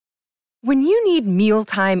When you need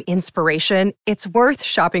mealtime inspiration, it's worth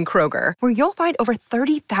shopping Kroger, where you'll find over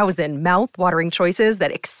 30,000 mouth-watering choices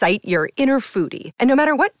that excite your inner foodie. And no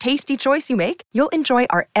matter what tasty choice you make, you'll enjoy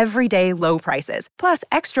our everyday low prices, plus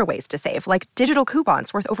extra ways to save, like digital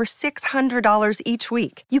coupons worth over $600 each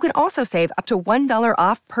week. You can also save up to $1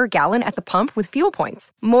 off per gallon at the pump with fuel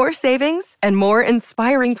points. More savings and more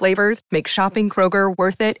inspiring flavors make shopping Kroger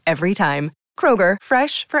worth it every time. Kroger,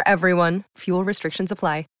 fresh for everyone. Fuel restrictions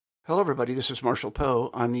apply. Hello, everybody. This is Marshall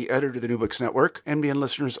Poe. I'm the editor of the New Books Network. NBN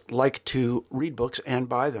listeners like to read books and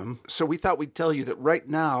buy them. So we thought we'd tell you that right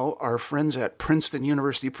now, our friends at Princeton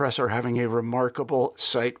University Press are having a remarkable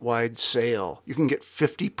site-wide sale. You can get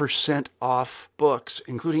 50% off books,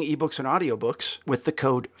 including ebooks and audiobooks, with the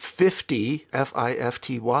code 50,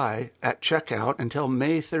 F-I-F-T-Y, at checkout until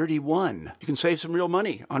May 31. You can save some real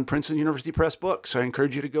money on Princeton University Press books. I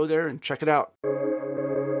encourage you to go there and check it out.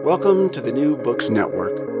 Welcome to the New Books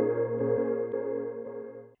Network.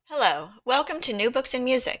 Hello, welcome to New Books and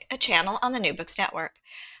Music, a channel on the New Books Network.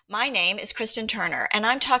 My name is Kristen Turner, and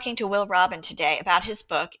I'm talking to Will Robin today about his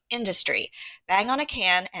book, Industry, Bang on a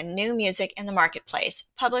Can and New Music in the Marketplace,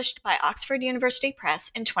 published by Oxford University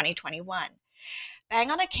Press in 2021.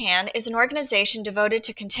 Bang on a Can is an organization devoted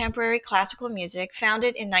to contemporary classical music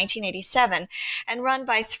founded in 1987 and run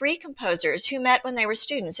by three composers who met when they were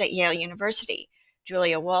students at Yale University,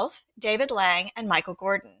 Julia Wolfe, David Lang, and Michael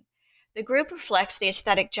Gordon. The group reflects the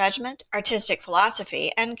aesthetic judgment, artistic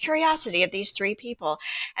philosophy, and curiosity of these three people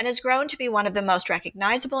and has grown to be one of the most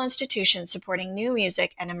recognizable institutions supporting new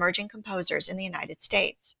music and emerging composers in the United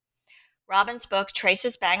States. Robin's book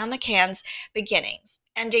traces Bang on the Can's beginnings,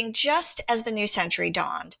 ending just as the new century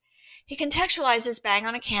dawned. He contextualizes Bang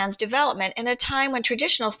on a Can's development in a time when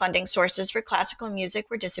traditional funding sources for classical music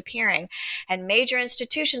were disappearing, and major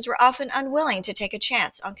institutions were often unwilling to take a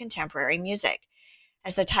chance on contemporary music.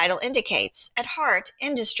 As the title indicates, at heart,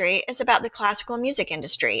 Industry is about the classical music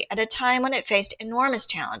industry at a time when it faced enormous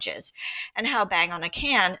challenges and how Bang on a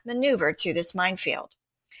Can maneuvered through this minefield.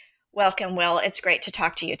 Welcome, Will. It's great to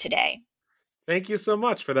talk to you today. Thank you so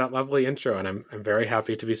much for that lovely intro, and I'm very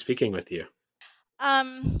happy to be speaking with you.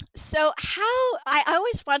 So I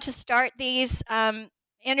always want to start these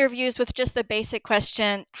interviews with just the basic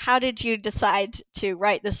question, how did you decide to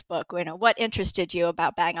write this book? What interested you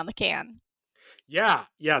about Bang on the Can? Yeah,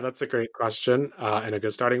 that's a great question and a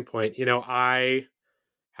good starting point. I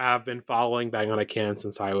have been following Bang on a Can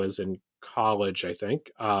since I was in college, I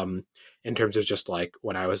think, in terms of just like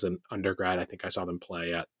when I was an undergrad. I think I saw them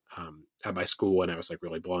play at my school, and I was like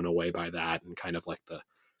really blown away by that, and kind of like the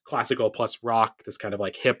classical plus rock, this kind of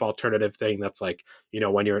like hip alternative thing that's like,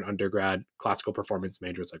 when you're an undergrad classical performance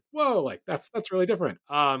major, it's like, whoa, like that's really different.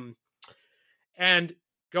 And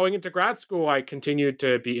going into grad school, I continued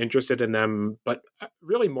to be interested in them, but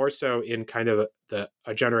really more so in kind of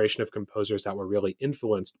a generation of composers that were really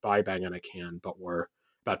influenced by Bang on a Can, but were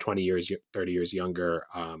about 20 years, 30 years younger.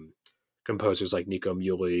 Composers like Nico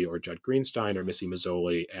Muhly or Judd Greenstein or Missy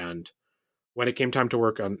Mazzoli. And when it came time to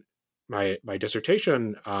work on my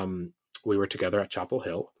dissertation, we were together at Chapel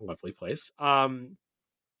Hill, a lovely place.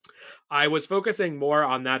 I was focusing more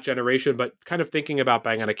on that generation, but kind of thinking about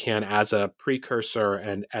Bang on a Can as a precursor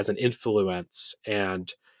and as an influence.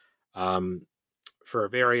 And for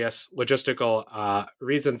various logistical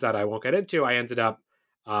reasons that I won't get into, I ended up,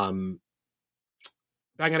 Bang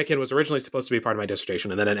on a Can was originally supposed to be part of my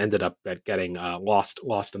dissertation, and then it ended up getting lost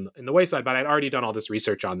in the wayside, but I'd already done all this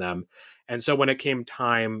research on them. And so when it came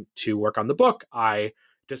time to work on the book, I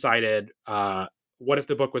decided, what if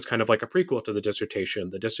the book was kind of like a prequel to the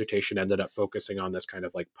dissertation? The dissertation ended up focusing on this kind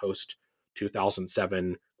of like post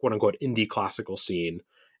 2007 quote unquote indie classical scene.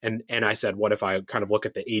 And I said, what if I kind of look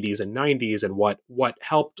at the 80s and 90s and what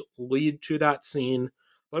helped lead to that scene?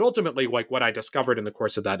 But ultimately, like what I discovered in the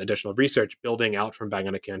course of that additional research, building out from Bang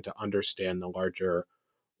on a Can to understand the larger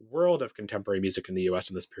world of contemporary music in the US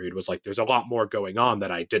in this period, was like, there's a lot more going on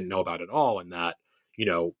that I didn't know about at all. And that,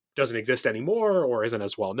 doesn't exist anymore or isn't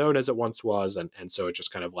as well known as it once was. And so it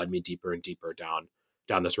just kind of led me deeper and deeper down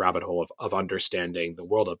this rabbit hole of understanding the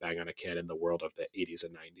world of Bang on a Can and the world of the 80s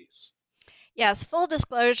and 90s. Yes, full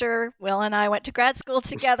disclosure, Will and I went to grad school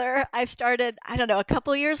together. I started, a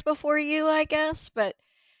couple years before you, I guess, but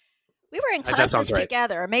we were in classes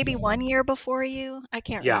together, maybe 1 year before you. I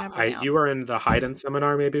can't remember now. You were in the Haydn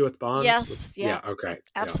seminar maybe with Bonds? Yes. Yeah, okay.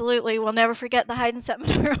 Absolutely. Yeah. We'll never forget the Haydn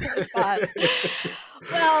seminar with Bonds.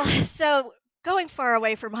 Well, so going far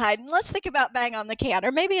away from Haydn, let's think about Bang on the Can,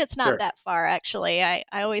 or maybe it's not that far, actually. I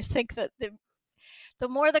always think that the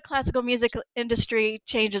more the classical music industry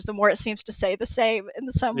changes, the more it seems to stay the same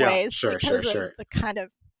in some ways. Sure. Of the kind of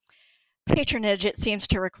patronage it seems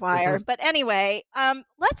to require. Mm-hmm. But anyway,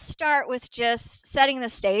 let's start with just setting the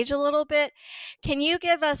stage a little bit. Can you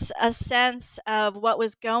give us a sense of what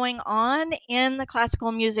was going on in the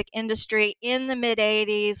classical music industry in the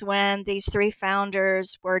mid-'80s when these three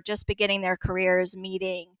founders were just beginning their careers,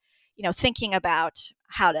 meeting, thinking about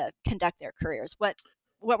how to conduct their careers? What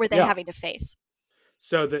were they having to face?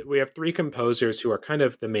 So that we have three composers who are kind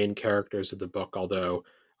of the main characters of the book, although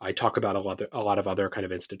I talk about a lot of other kind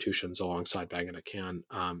of institutions alongside Bang on a Can.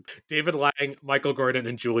 David Lang, Michael Gordon,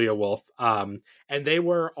 and Julia Wolf. And they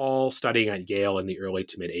were all studying at Yale in the early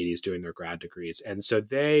to mid 80s doing their grad degrees. And so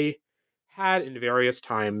they had in various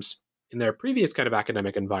times in their previous kind of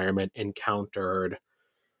academic environment encountered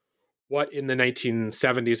what in the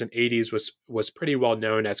 1970s and 80s was pretty well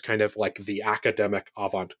known as kind of like the academic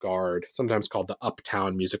avant-garde, sometimes called the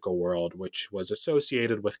uptown musical world, which was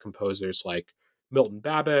associated with composers like Milton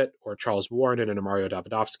Babbitt or Charles Warren and Mario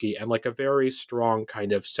Davidovsky, and like a very strong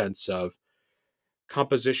kind of sense of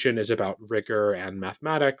composition is about rigor and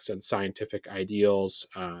mathematics and scientific ideals.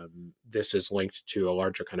 This is linked to a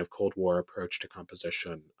larger kind of Cold War approach to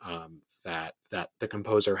composition, that the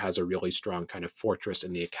composer has a really strong kind of fortress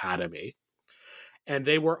in the academy. And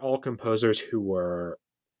they were all composers who were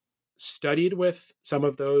studied with some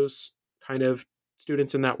of those kind of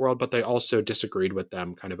students in that world, but they also disagreed with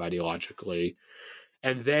them kind of ideologically.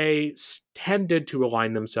 And they tended to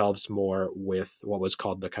align themselves more with what was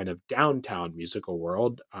called the kind of downtown musical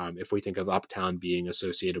world. If we think of uptown being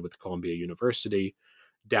associated with Columbia University,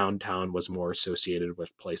 downtown was more associated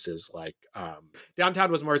with places like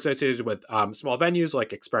small venues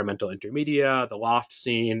like Experimental Intermedia, the Loft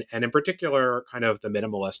scene, and in particular, kind of the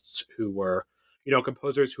minimalists who were,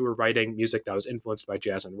 composers who were writing music that was influenced by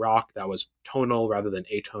jazz and rock, that was tonal rather than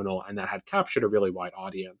atonal, and that had captured a really wide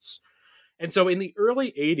audience. And so in the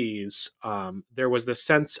early 80s, there was this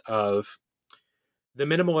sense of the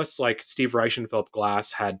minimalists like Steve Reich and Philip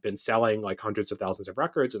Glass had been selling like hundreds of thousands of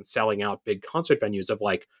records and selling out big concert venues of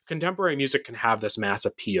like contemporary music can have this mass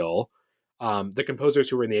appeal. The composers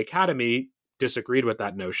who were in the academy disagreed with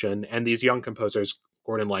that notion. And these young composers,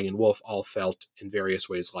 Gordon, Lang, and Wolf, all felt in various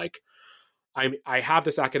ways like, I have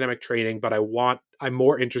this academic training, but I'm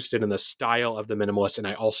more interested in the style of the minimalists, and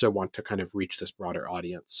I also want to kind of reach this broader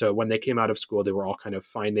audience. So when they came out of school, they were all kind of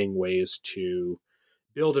finding ways to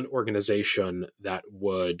build an organization that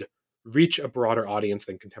would reach a broader audience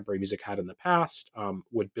than contemporary music had in the past,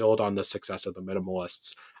 would build on the success of the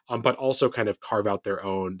minimalists, but also kind of carve out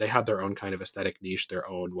they had their own kind of aesthetic niche, their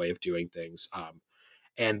own way of doing things.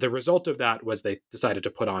 And the result of that was they decided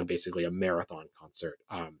to put on basically a marathon concert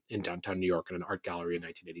in downtown New York in an art gallery in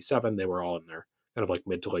 1987. They were all in their kind of like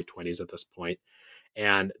mid to late 20s at this point.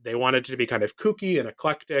 And they wanted to be kind of kooky and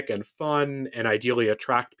eclectic and fun and ideally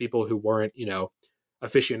attract people who weren't,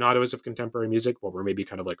 aficionados of contemporary music, but were maybe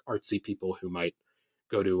kind of like artsy people who might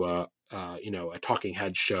go to a Talking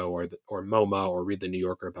Heads show or MoMA or read the New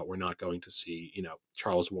Yorker, but we're not going to see,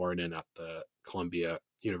 Charles Warren at the Columbia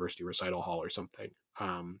University Recital Hall or something.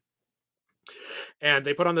 And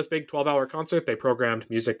they put on this big 12-hour concert. They programmed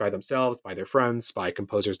music by themselves, by their friends, by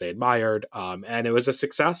composers they admired. And it was a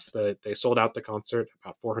success. They sold out the concert.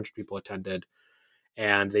 About 400 people attended.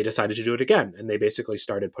 And they decided to do it again. And they basically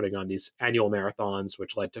started putting on these annual marathons,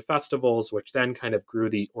 which led to festivals, which then kind of grew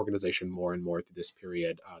the organization more and more through this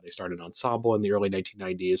period. They started an ensemble in the early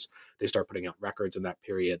 1990s. They started putting out records in that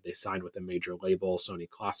period. They signed with a major label, Sony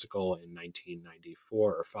Classical, in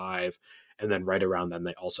 1994 or 5. And then right around then,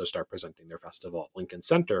 they also start presenting their festival at Lincoln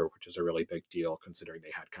Center, which is a really big deal considering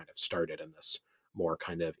they had kind of started in this more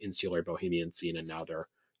kind of insular bohemian scene. And now they're,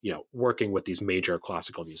 working with these major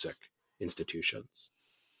classical music institutions.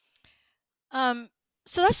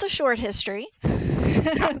 So that's the short history.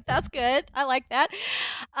 That's good. I like that.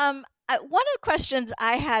 One of the questions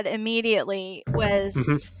I had immediately was,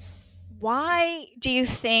 why do you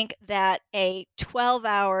think that a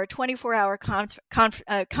 12-hour, 24-hour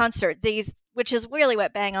concert, which is really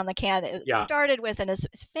what Bang on the Can started with and is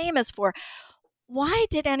famous for, why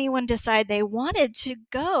did anyone decide they wanted to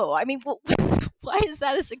go? I mean, why is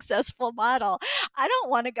that a successful model? I don't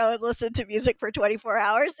want to go and listen to music for 24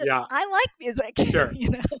 hours. Yeah. I like music. Sure.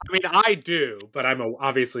 I mean, I do, but I'm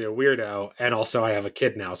obviously a weirdo. And also I have a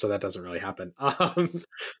kid now, so that doesn't really happen.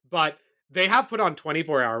 But they have put on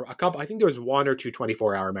 24-hour, I think there was 1 or 2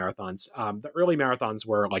 24-hour marathons. The early marathons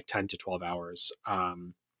were like 10 to 12 hours.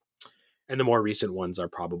 And the more recent ones are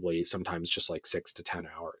probably sometimes just like 6 to 10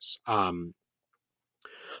 hours.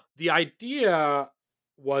 The idea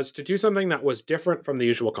was to do something that was different from the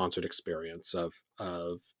usual concert experience of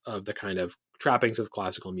the kind of trappings of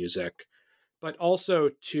classical music, but also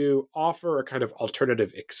to offer a kind of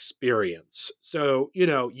alternative experience. So,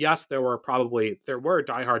 yes, there were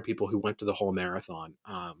diehard people who went to the whole marathon.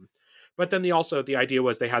 But then the idea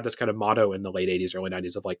was they had this kind of motto in the late 80s, early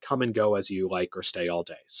 90s of like, come and go as you like, or stay all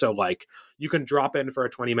day. So like you can drop in for a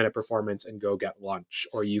 20-minute performance and go get lunch,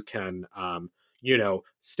 or you can,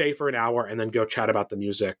 stay for an hour and then go chat about the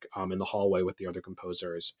music in the hallway with the other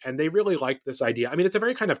composers. And they really liked this idea. I mean, it's a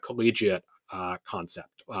very kind of collegiate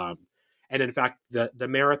concept. And in fact, the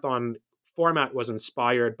marathon format was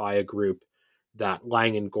inspired by a group that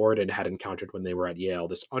Lang and Gordon had encountered when they were at Yale,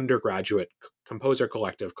 this undergraduate composer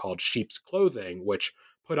collective called Sheep's Clothing, which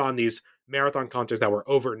put on these marathon concerts that were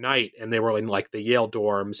overnight, and they were in like the Yale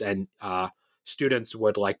dorms, and students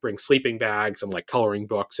would like bring sleeping bags and like coloring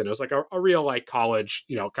books, and it was like a real like college,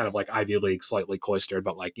 kind of like Ivy League, slightly cloistered,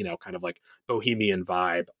 but like, kind of like bohemian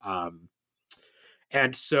vibe.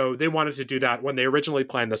 And so they wanted to do that. When they originally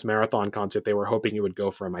planned this marathon concert, they were hoping it would go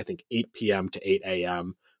from, I think, 8 p.m. to 8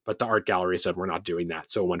 a.m., but the art gallery said, we're not doing that.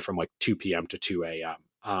 So it went from like 2 p.m. to 2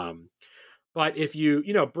 a.m. But if you,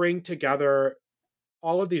 bring together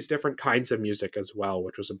all of these different kinds of music as well,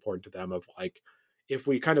 which was important to them, of like, if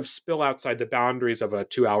we kind of spill outside the boundaries of a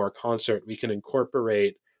 2-hour concert, we can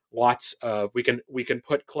incorporate we can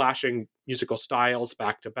put clashing musical styles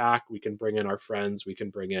back to back. We can bring in our friends. We can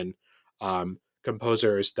bring in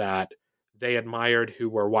composers that they admired who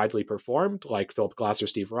were widely performed, like Philip Glass or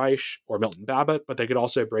Steve Reich or Milton Babbitt, but they could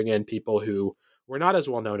also bring in people who were not as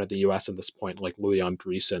well known at the US at this point, like Louis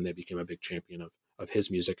Andriessen. They became a big champion of his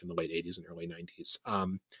music in the late 80s and early 90s.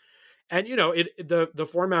 And, the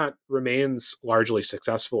format remains largely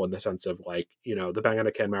successful in the sense of like, the Bang on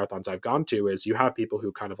a Can marathons I've gone to is you have people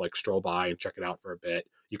who kind of like stroll by and check it out for a bit.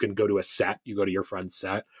 You can go to a set, you go to your friend's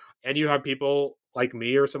set, and you have people like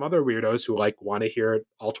me or some other weirdos who like want to hear it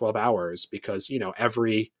all 12 hours because,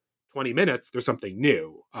 every 20 minutes there's something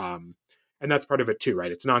new. And that's part of it too,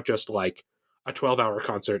 right? It's not just like a 12-hour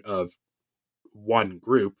concert of one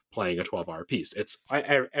group playing a 12-hour piece. It's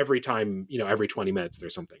every time, every 20 minutes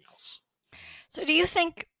there's something else. So do you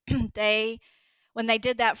think when they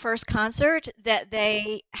did that first concert, that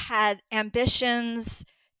they had ambitions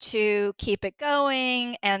to keep it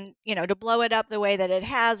going and, to blow it up the way that it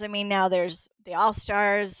has? I mean, now there's the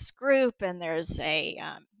All-Stars group and there's a,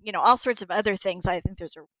 all sorts of other things. I think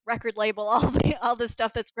there's a record label, all the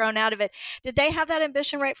stuff that's grown out of it. Did they have that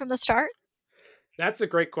ambition right from the start? That's a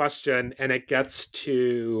great question, and it gets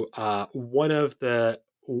to one of the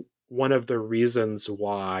reasons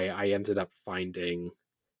why I ended up finding,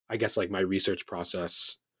 I guess, like my research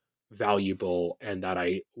process valuable, and that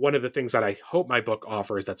one of the things that I hope my book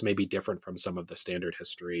offers that's maybe different from some of the standard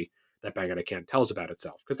history that Bang on a Can tells about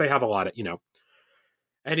itself, because they have a lot of,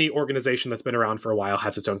 any organization that's been around for a while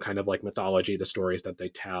has its own kind of like mythology, the stories that they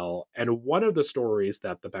tell, and one of the stories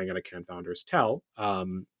that the Bang on a Can founders tell.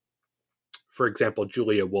 For example,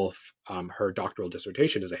 Julia Wolf, her doctoral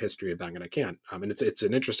dissertation is a history of Bang on a Can. And it's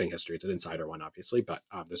an interesting history. It's an insider one, obviously, but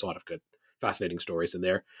there's a lot of good, fascinating stories in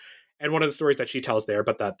there. And one of the stories that she tells there,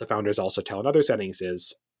 but that the founders also tell in other settings,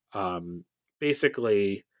 is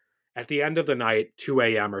basically at the end of the night, 2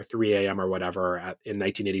 a.m. or 3 a.m. or whatever, in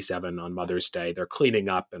 1987 on Mother's Day, they're cleaning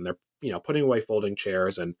up and they're putting away folding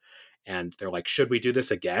chairs and they're like, should we do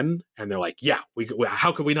this again? And they're like, yeah,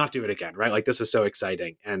 how could we not do it again, right? Like, this is so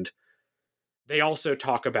exciting. And they also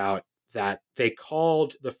talk about that they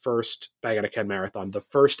called the first Bang on a Can marathon the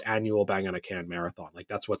first annual Bang on a Can marathon. Like,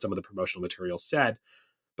 that's what some of the promotional materials said,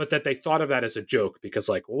 but that they thought of that as a joke because,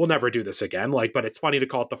 like, we'll never do this again. Like, but it's funny to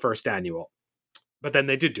call it the first annual. But then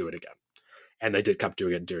they did do it again, and they did keep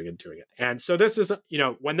doing it and doing it and doing it. And so this is,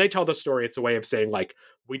 when they tell the story, it's a way of saying, like,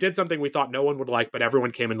 we did something we thought no one would like, but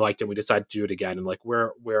everyone came and liked it, and we decided to do it again. And like,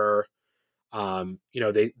 we're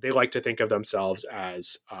they like to think of themselves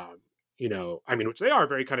as, which they are,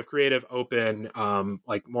 very kind of creative, open,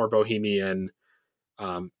 like more bohemian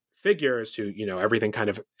figures who, everything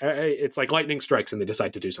kind of, it's like lightning strikes and they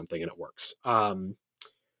decide to do something and it works.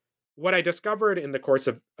 What I discovered in the course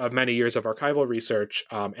of many years of archival research,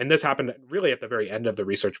 and this happened really at the very end of the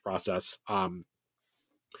research process,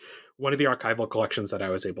 one of the archival collections that I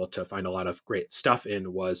was able to find a lot of great stuff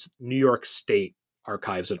in was New York State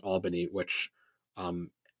Archives in Albany, which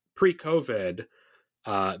pre-COVID,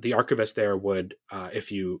 the archivist there would,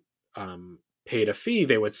 if you paid a fee,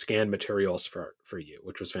 they would scan materials for you,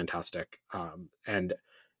 which was fantastic. And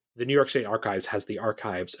the New York State Archives has the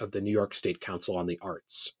archives of the New York State Council on the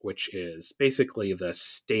Arts, which is basically the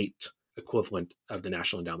state equivalent of the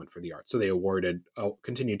National Endowment for the Arts. So they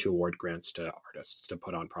continue to award grants to artists to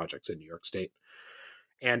put on projects in New York State.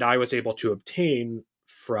 And I was able to obtain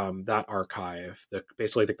from that archive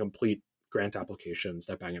basically the complete grant applications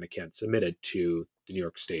that Bang on a Can submitted to the New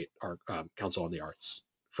York State Council on the Arts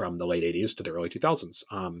from the late 80s to the early 2000s.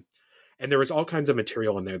 And there was all kinds of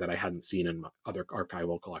material in there that I hadn't seen in other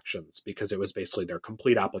archival collections, because it was basically their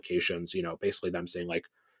complete applications, basically them saying like,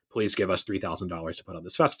 please give us $3,000 to put on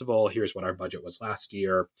this festival. Here's what our budget was last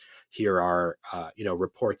year. Here are,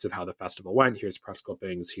 reports of how the festival went. Here's press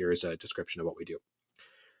clippings. Here's a description of what we do.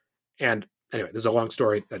 And anyway, this is a long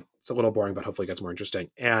story that's a little boring, but hopefully gets more interesting.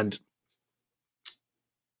 And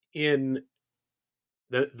in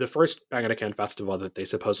the first Bang on a Can festival that they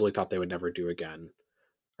supposedly thought they would never do again,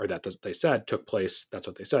 or that they said took place in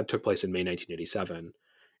May 1987.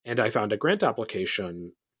 And I found a grant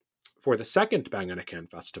application for the second Bang on a Can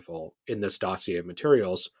festival in this dossier of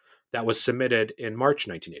materials that was submitted in March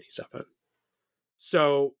 1987.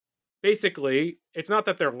 So basically, it's not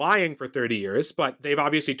that they're lying for 30 years, but they've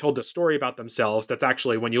obviously told a story about themselves that's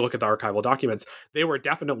actually, when you look at the archival documents, they were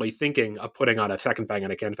definitely thinking of putting on a second Bang on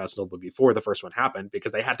a Can festival before the first one happened,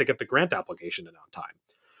 because they had to get the grant application in on time.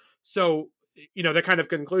 So, the kind of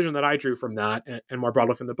conclusion that I drew from that, and more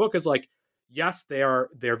broadly from the book, is like, yes, they're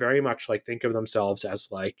very much like, think of themselves as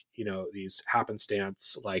like, these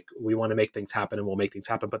happenstance, like, we want to make things happen and we'll make things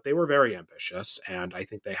happen. But they were very ambitious. And I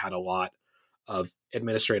think they had a lot of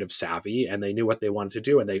administrative savvy, and they knew what they wanted to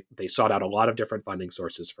do. And they sought out a lot of different funding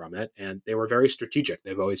sources from it. And they were very strategic.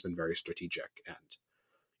 They've always been very strategic.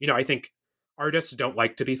 And, I think artists don't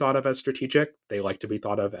like to be thought of as strategic. They like to be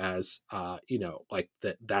thought of as, like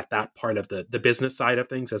that part of the business side of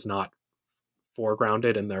things is not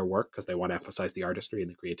foregrounded in their work, because they want to emphasize the artistry and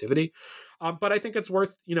the creativity. But I think it's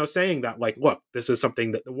worth, saying that, like, look, this is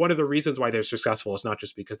something that one of the reasons why they're successful is not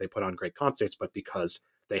just because they put on great concerts, but because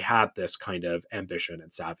they had this kind of ambition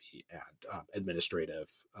and savvy and administrative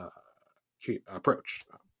approach.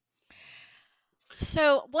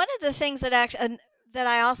 So one of the things that that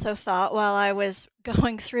I also thought while I was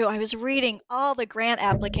going through, I was reading all the grant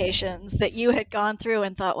applications that you had gone through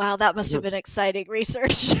and thought, wow, that must have been exciting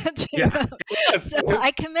research. Yeah. So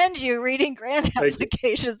I commend you reading grant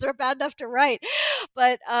applications. They're bad enough to write.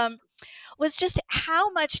 But was just how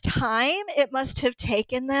much time it must have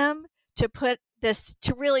taken them to put this,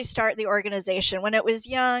 to really start the organization when it was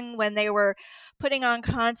young, when they were putting on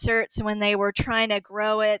concerts, when they were trying to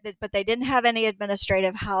grow it, but they didn't have any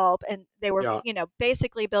administrative help, and they were,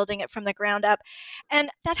 basically building it from the ground up. And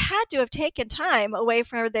that had to have taken time away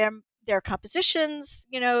from their compositions,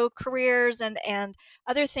 careers and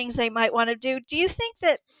other things they might want to do. Do you think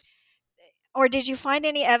that, or did you find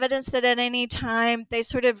any evidence that at any time they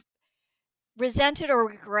sort of resented or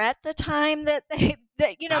regret the time that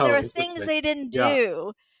there are things they didn't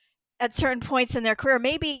do at certain points in their career,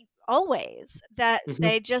 maybe always, that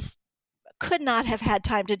they just could not have had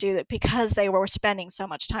time to do that because they were spending so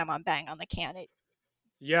much time on Bang on the Can?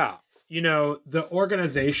 Yeah. The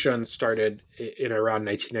organization started in around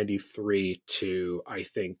 1993 to, I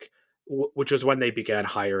think, which was when they began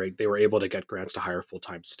hiring. They were able to get grants to hire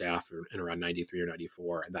full-time staff in around 93 or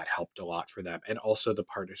 94, and that helped a lot for them. And also the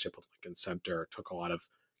partnership with Lincoln Center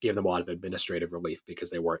gave them a lot of administrative relief, because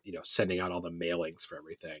they weren't, sending out all the mailings for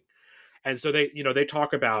everything. And so they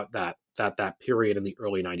talk about that period in the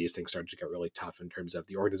early 90s, things started to get really tough in terms of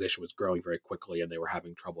the organization was growing very quickly and they were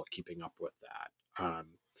having trouble keeping up with that.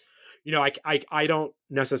 I don't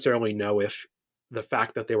necessarily know if the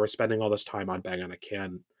fact that they were spending all this time on Bang on a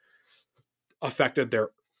Can affected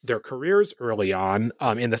their careers early on,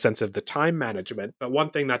 in the sense of the time management. But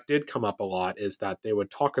one thing that did come up a lot is that they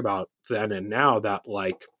would talk about then and now that,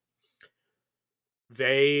 like,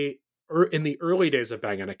 they in the early days of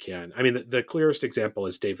Bang on a Can, I mean, the clearest example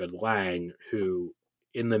is David Lang, who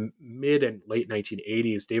in the mid and late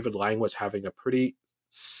 1980s, David Lang was having a pretty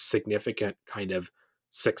significant kind of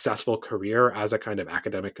successful career as a kind of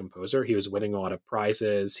academic composer. He was winning a lot of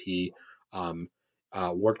prizes. He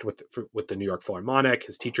worked with the New York Philharmonic.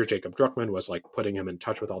 His teacher, Jacob Druckmann, was like putting him in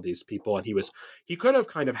touch with all these people. And he could have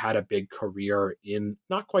kind of had a big career in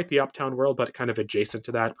not quite the uptown world, but kind of adjacent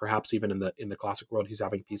to that, perhaps even in the classic world. He's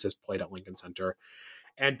having pieces played at Lincoln Center.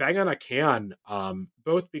 And Bang on a Can,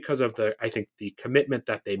 both because of I think the commitment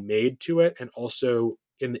that they made to it, and also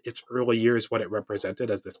in its early years, what it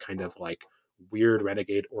represented as this kind of like weird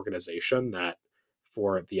renegade organization that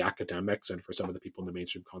for the academics and for some of the people in the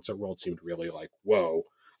mainstream concert world seemed really like, whoa,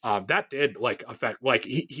 that did like affect, like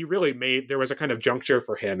he really made, there was a kind of juncture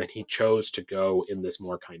for him, and he chose to go in this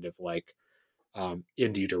more kind of like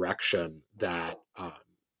indie direction that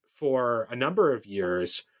for a number of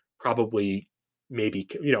years, probably maybe,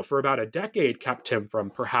 for about a decade, kept him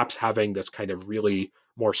from perhaps having this kind of really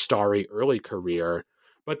more starry early career,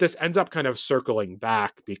 But this ends up kind of circling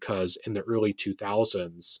back because in the early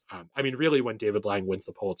 2000s, really when David Lang wins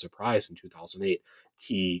the Pulitzer Prize in 2008,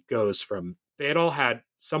 he goes from, they had all had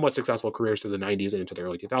somewhat successful careers through the 90s and into the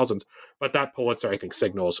early 2000s, but that Pulitzer, I think,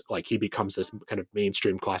 signals like he becomes this kind of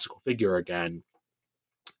mainstream classical figure again.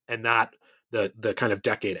 And that the kind of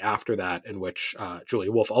decade after that, in which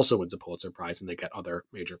Julia Wolf also wins a Pulitzer Prize and they get other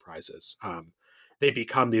major prizes, they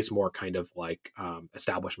become these more kind of like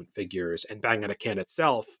establishment figures. And Bang on a Can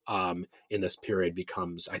itself in this period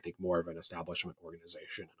becomes, I think, more of an establishment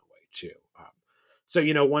organization in a way too. So,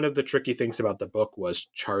 one of the tricky things about the book was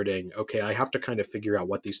charting, okay, I have to kind of figure out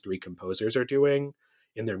what these three composers are doing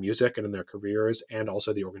in their music and in their careers, and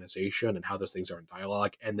also the organization and how those things are in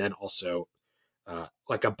dialogue. And then also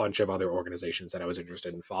like a bunch of other organizations that I was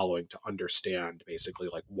interested in following to understand basically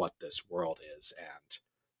like what this world is and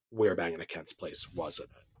where Bang on a Can's place was in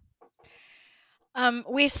it.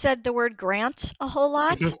 We said the word grant a whole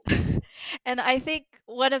lot. And I think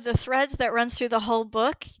one of the threads that runs through the whole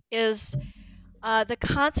book is the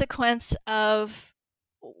consequence of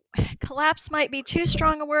collapse might be too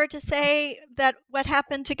strong a word to say that what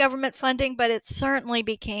happened to government funding, but it certainly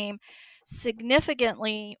became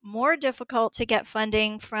significantly more difficult to get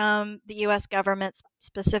funding from the U.S. government,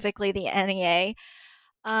 specifically the NEA.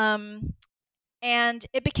 And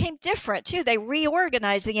it became different, too. They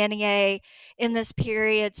reorganized the NEA in this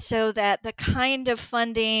period so that the kind of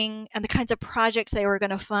funding and the kinds of projects they were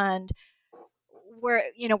going to fund were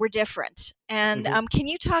different. And can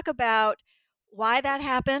you talk about why that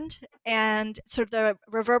happened and sort of the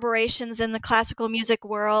reverberations in the classical music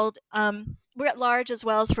world writ large, as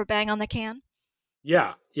well as for Bang on the Can?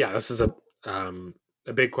 Yeah, this is a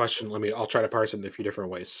big question. I'll try to parse it in a few different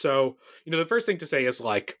ways. So, the first thing to say is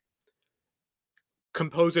like,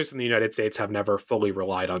 composers in the United States have never fully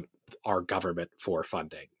relied on our government for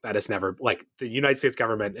funding. That is never, like, the United States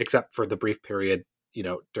government, except for the brief period,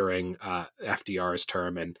 during FDR's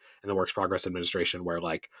term and the Works Progress Administration, where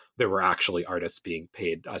like there were actually artists being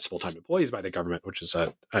paid as full-time employees by the government, which is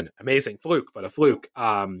an amazing fluke, but a fluke.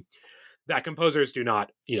 That composers do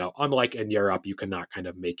not, unlike in Europe, you cannot kind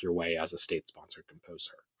of make your way as a state-sponsored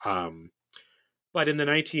composer. But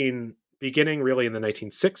in beginning really in the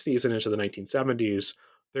 1960s and into the 1970s,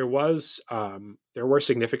 there were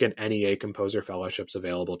significant NEA composer fellowships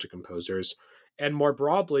available to composers. And more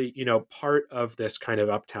broadly, part of this kind of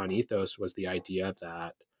uptown ethos was the idea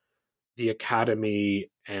that the Academy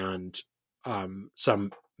and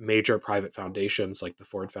some major private foundations like the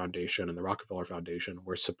Ford Foundation and the Rockefeller Foundation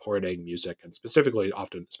were supporting music, and specifically,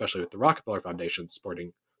 often, especially with the Rockefeller Foundation,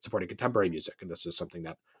 supporting contemporary music. And this is something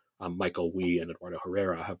that Michael Wee and Eduardo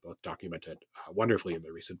Herrera have both documented wonderfully in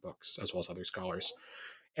their recent books, as well as other scholars.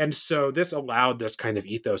 And so this allowed this kind of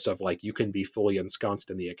ethos of like, you can be fully ensconced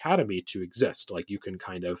in the Academy to exist. Like you can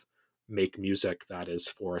kind of make music that is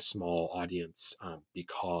for a small audience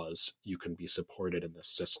because you can be supported in this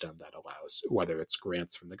system that allows, whether it's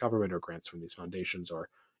grants from the government or grants from these foundations or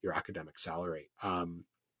your academic salary.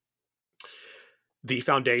 The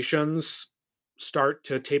foundations start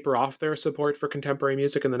to taper off their support for contemporary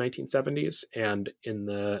music in the 1970s. And in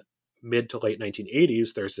the mid to late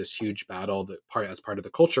 1980s, there's this huge battle as part of the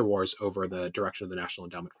culture wars over the direction of the National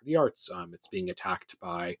Endowment for the Arts. It's being attacked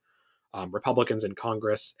by Republicans in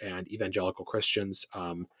Congress and evangelical Christians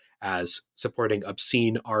as supporting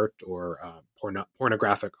obscene art or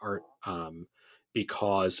pornographic art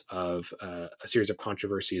because of a series of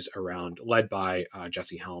controversies led by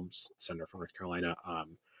Jesse Helms, senator from North Carolina,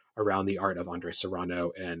 around the art of Andre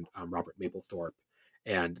Serrano and Robert Mapplethorpe.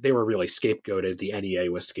 And they were really scapegoated. The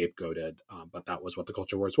NEA was scapegoated, but that was what the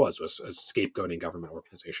culture wars was scapegoating government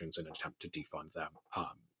organizations in an attempt to defund them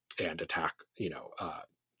and attack,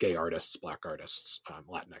 gay artists, Black artists,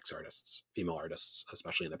 Latinx artists, female artists,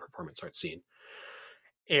 especially in the performance art scene.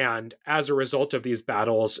 And as a result of these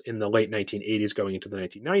battles in the late 1980s going into the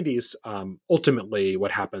 1990s, ultimately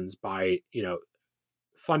what happens by,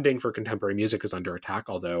 funding for contemporary music is under attack,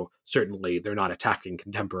 although certainly they're not attacking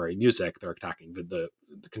contemporary music, they're attacking the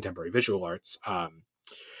contemporary visual arts.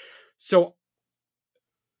 So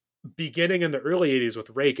beginning in the early 80s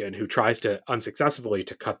with Reagan, who tries to unsuccessfully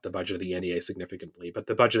to cut the budget of the NEA significantly, but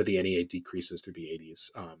the budget of the NEA decreases through the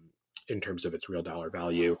 80s in terms of its real dollar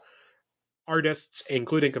value. Artists,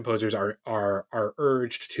 including composers, are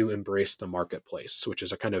urged to embrace the marketplace, which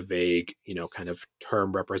is a kind of vague, kind of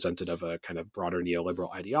term representative of a kind of broader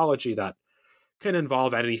neoliberal ideology that can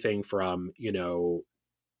involve anything from,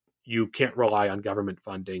 you can't rely on government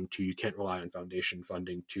funding, to you can't rely on foundation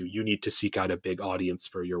funding, to you need to seek out a big audience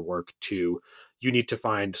for your work, to you need to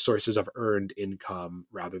find sources of earned income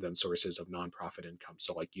rather than sources of nonprofit income.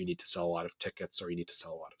 So like you need to sell a lot of tickets or you need to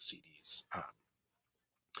sell a lot of CDs.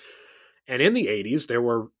 And in the 80s, there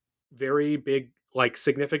were very big, like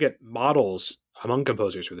significant models among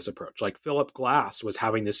composers for this approach. Like Philip Glass was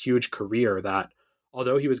having this huge career that,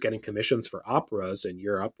 although he was getting commissions for operas in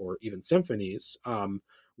Europe or even symphonies,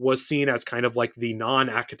 was seen as kind of like the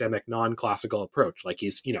non-academic, non-classical approach. Like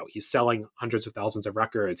he's selling hundreds of thousands of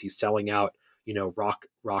records. He's selling out,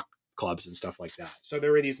 rock clubs and stuff like that. So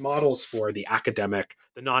there were these models for the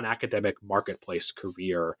non-academic marketplace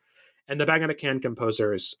career. And the Bang on a Can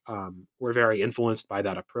composers were very influenced by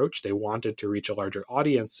that approach. They wanted to reach a larger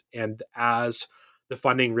audience. And as the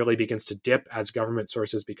funding really begins to dip, as government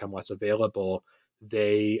sources become less available,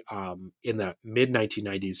 they, in the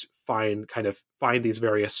mid-1990s, find these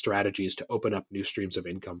various strategies to open up new streams of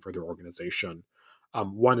income for their organization.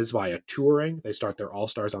 One is via touring. They start their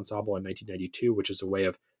All-Stars Ensemble in 1992, which is a way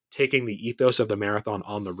of taking the ethos of the marathon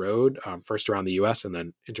on the road, first around the US and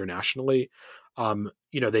then internationally.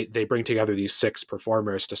 They bring together these 6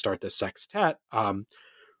 performers to start this sextet,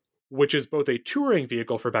 which is both a touring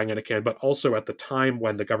vehicle for Bang on a Can, but also at the time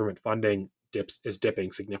when the government funding is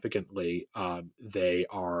dipping significantly,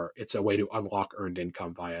 it's a way to unlock earned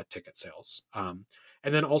income via ticket sales. And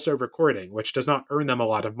then also recording, which does not earn them a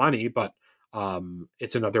lot of money, but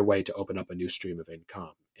it's another way to open up a new stream of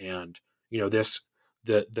income. And,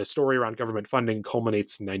 the story around government funding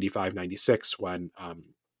culminates in 95, 96 when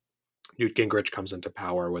Newt Gingrich comes into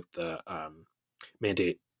power with the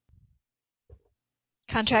mandate.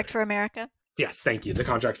 Contract for America? Yes, thank you. The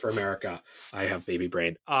Contract for America. I have baby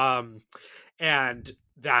brain. And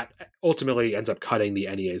that ultimately ends up cutting the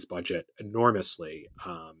NEA's budget enormously.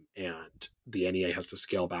 And the NEA has to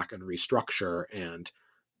scale back and restructure. And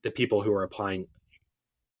the people who are applying,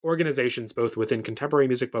 organizations both within contemporary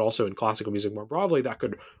music but also in classical music more broadly, that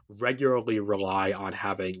could regularly rely on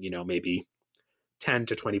having, maybe 10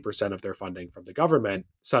 to 20% of their funding from the government,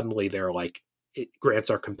 suddenly they're like, grants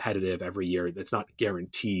are competitive every year. It's not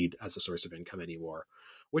guaranteed as a source of income anymore,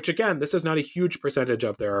 which again, this is not a huge percentage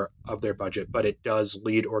of their budget, but it does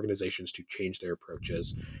lead organizations to change their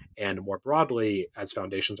approaches. And more broadly, as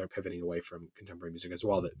foundations are pivoting away from contemporary music as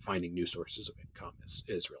well, that finding new sources of income is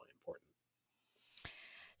really important.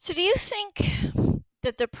 So do you think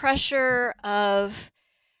that the pressure of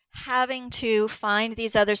having to find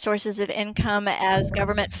these other sources of income as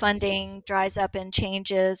government funding dries up and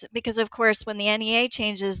changes, because of course when the NEA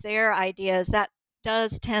changes their ideas, that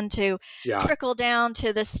does tend to trickle down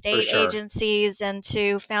to the state agencies and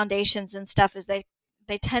to foundations and stuff, as they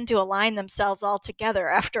tend to align themselves all together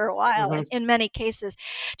after a while in many cases.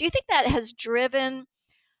 Do you think that has driven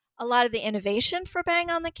a lot of the innovation for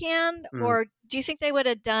Bang on the Can, or do you think they would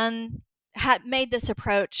have made this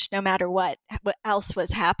approach no matter what else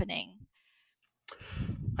was happening?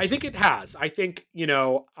 I think it has. I think,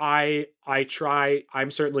 I'm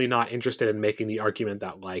certainly not interested in making the argument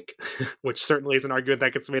that which certainly is an argument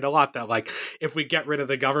that gets made a lot, that if we get rid of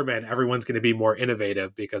the government, everyone's going to be more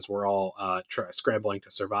innovative because we're all scrambling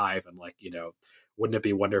to survive. And wouldn't it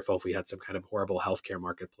be wonderful if we had some kind of horrible healthcare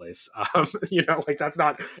marketplace? That's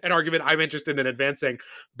not an argument I'm interested in advancing.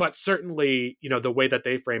 But certainly, the way that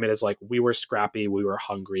they frame it is we were scrappy, we were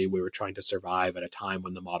hungry, we were trying to survive at a time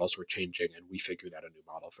when the models were changing, and we figured out a new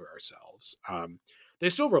model for ourselves.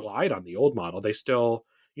 They still relied on the old model. They still,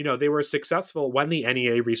 they were successful when the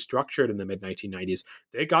NEA restructured in the mid-1990s.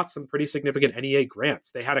 They got some pretty significant NEA grants.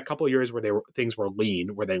 They had a couple of years where things were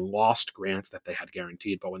lean, where they lost grants that they had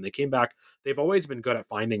guaranteed. But when they came back, they've always been good at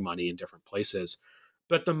finding money in different places.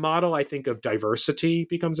 But the model, I think, of diversity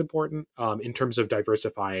becomes important in terms of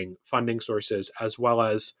diversifying funding sources, as well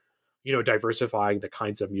as, diversifying the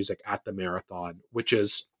kinds of music at the marathon, which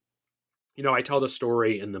is, I tell the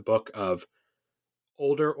story in the book of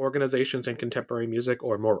older organizations in contemporary music,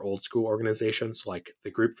 or more old school organizations like the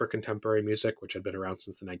Group for Contemporary Music, which had been around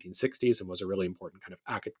since the 1960s and was a really important kind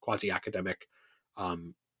of quasi-academic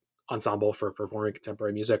ensemble for performing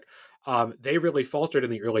contemporary music. They really faltered in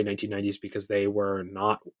the early 1990s because they were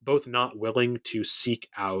not willing to seek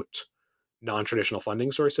out non-traditional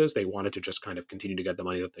funding sources. They wanted to just kind of continue to get the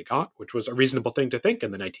money that they got, which was a reasonable thing to think in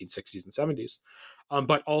the 1960s and 70s.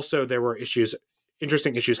 But also there were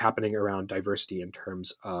interesting issues happening around diversity in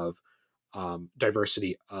terms of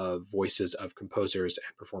diversity of voices of composers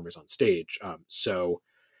and performers on stage. So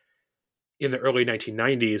in the early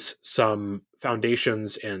 1990s, some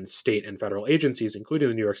foundations and state and federal agencies, including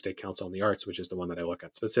the New York State Council on the Arts, which is the one that I look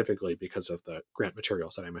at specifically because of the grant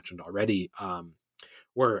materials that I mentioned already,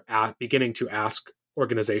 were beginning to ask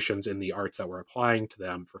organizations in the arts that were applying to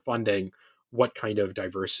them for funding, what kind of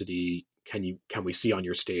diversity can we see on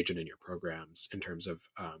your stage and in your programs in terms of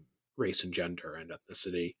race and gender and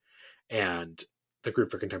ethnicity? And the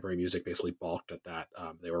Group for Contemporary Music basically balked at that.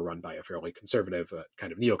 They were run by a fairly conservative,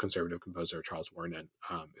 kind of neoconservative composer, Charles Warren,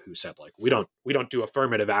 who said, like, we don't do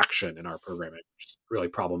affirmative action in our programming, which is really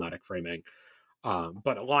problematic framing,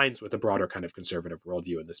 but aligns with a broader kind of conservative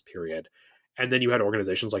worldview in this period. And then you had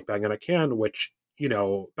organizations like Bang on a Can, which,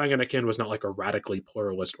 Bang on a Can was not like a radically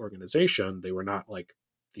pluralist organization. They were not like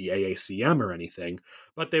the AACM or anything,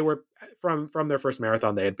 but they were from their first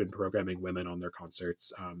marathon, they had been programming women on their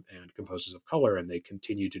concerts and composers of color, and they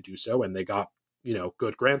continued to do so, and they got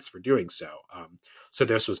good grants for doing so. So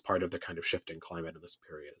this was part of the kind of shifting climate in this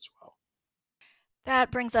period as well.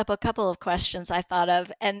 That brings up a couple of questions I thought of,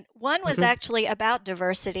 and one was actually about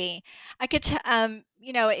diversity. I could,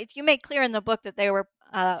 you make clear in the book that they were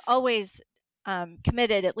always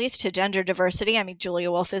committed at least to gender diversity. I mean,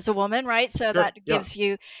 Julia Wolf is a woman, right? So that gives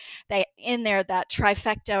you in there that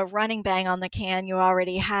trifecta running Bang on the Can. You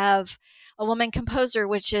already have a woman composer,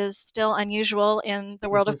 which is still unusual in the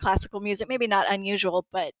world of classical music. Maybe not unusual,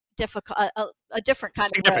 but difficult, a different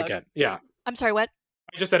kind of significant. Yeah. I'm sorry, what?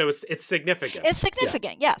 I just said it's significant. It's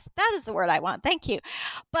significant. Yeah. Yes, that is the word I want. Thank you.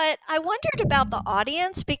 But I wondered about the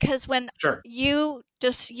audience, because when you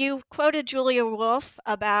quoted Julia Wolf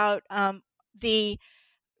about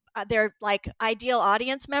their like ideal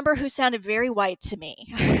audience member, who sounded very white to me.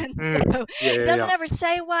 And so doesn't ever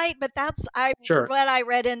say white, but that's what I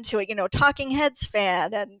read into it, Talking Heads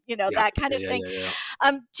fan and that kind of thing.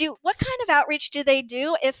 What kind of outreach do they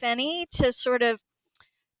do, if any, to sort of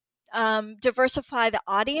diversify the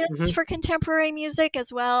audience for contemporary music,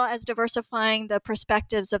 as well as diversifying the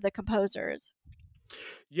perspectives of the composers?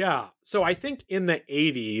 Yeah. So I think in the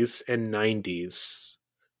 80s and 90s,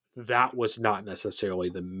 that was not necessarily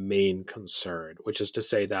the main concern, which is to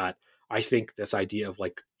say that I think this idea of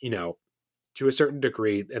like, to a certain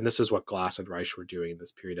degree, and this is what Glass and Reich were doing in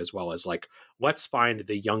this period as well, as like, let's find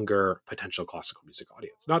the younger potential classical music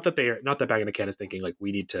audience. Not that Bang on a Can is thinking like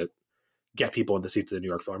we need to get people in the seats of the New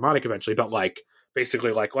York Philharmonic eventually, but like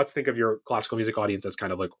basically like, let's think of your classical music audience as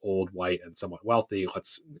kind of like old, white, and somewhat wealthy.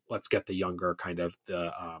 Let's get the younger kind of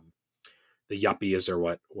the yuppies, or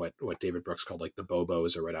what David Brooks called like the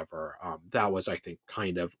bobos or whatever. That was, I think,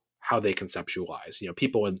 kind of how they conceptualize,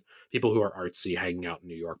 people who are artsy hanging out in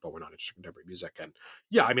New York, but we're not interested in contemporary music. And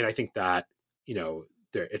yeah, I mean, I think that,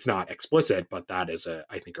 it's not explicit, but that is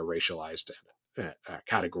I think a racialized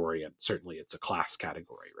category, and certainly it's a class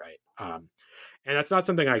category, right? And that's not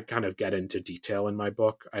something I kind of get into detail in my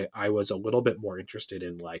book. I was a little bit more interested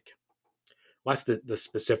in like less the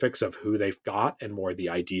specifics of who they've got and more the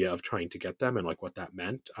idea of trying to get them and like what that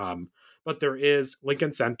meant. But there is,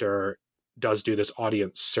 Lincoln Center does do this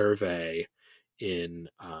audience survey in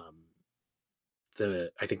I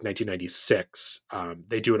think 1996.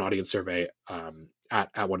 They do an audience survey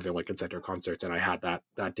at one of their Lincoln Center concerts, and I had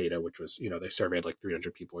that data, which was, they surveyed like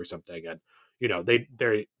 300 people or something, and they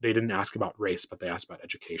didn't ask about race, but they asked about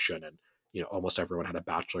education, and almost everyone had a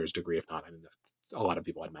bachelor's degree, if not, I mean, a lot of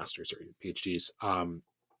people had masters or even PhDs.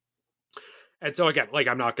 And so again, like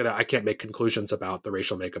I can't make conclusions about the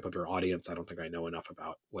racial makeup of your audience. I don't think I know enough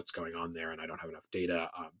about what's going on there, and I don't have enough data.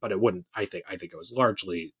 But I think it was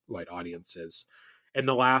largely white audiences. In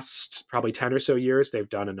the last probably 10 or so years, they've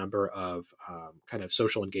done a number of kind of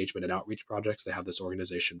social engagement and outreach projects. They have this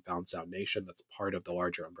organization, Found Sound Nation, that's part of the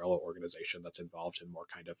larger umbrella organization that's involved in more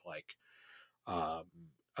kind of like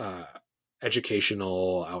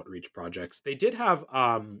educational outreach projects. They did have,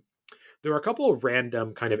 there were a couple of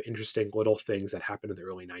random kind of interesting little things that happened in the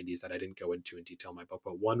early 90s that I didn't go into in detail in my book,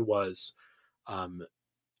 but one was,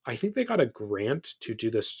 I think they got a grant to do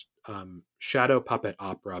this shadow puppet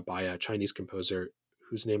opera by a Chinese composer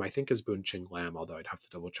whose name I think is Boon Ching Lam, although I'd have to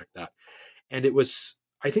double check that. And it was,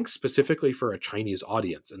 I think, specifically for a Chinese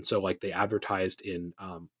audience. And so like they advertised in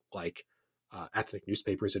ethnic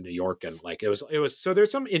newspapers in New York, and like it was so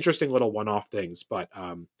there's some interesting little one-off things, but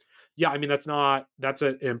yeah, I mean, that's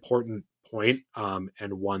an important point,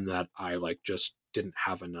 and one that I like just didn't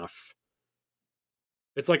have enough.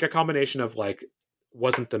 It's like a combination of like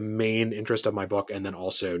wasn't the main interest of my book, and then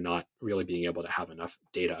also not really being able to have enough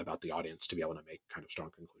data about the audience to be able to make kind of strong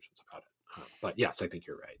conclusions about it. But yes, I think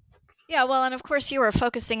you're right. Yeah, well, and of course you were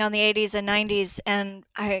focusing on the 80s and 90s, and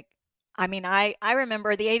I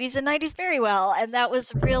remember the 80s and 90s very well, and that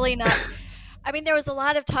was really not. I mean, there was a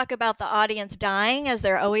lot of talk about the audience dying, as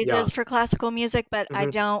there always is for classical music, but I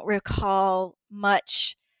don't recall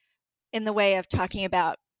much in the way of talking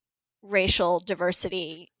about racial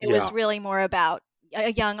diversity. It was really more about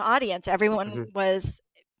a young audience. Everyone Mm-hmm. was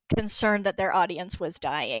concerned that their audience was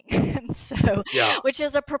dying. And so, Yeah. which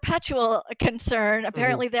is a perpetual concern.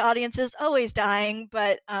 Apparently the audience is always dying,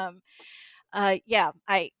 but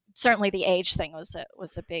certainly the age thing was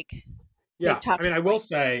a big Yeah, I mean, talking I will point.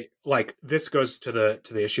 say, like, this goes to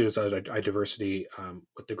the issues of diversity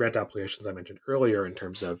with the grant applications I mentioned earlier, in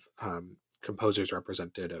terms of composers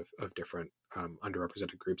represented of different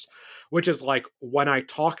underrepresented groups, which is like, when I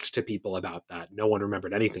talked to people about that, no one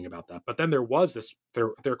remembered anything about that. But then there was this,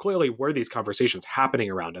 there clearly were these conversations happening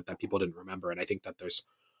around it that people didn't remember, and I think that there's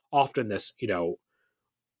often this,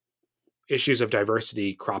 issues of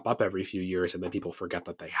diversity crop up every few years, and then people forget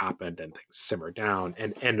that they happened and things simmer down.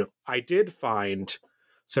 And I did find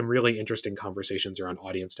some really interesting conversations around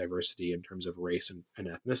audience diversity in terms of race and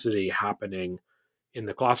ethnicity happening in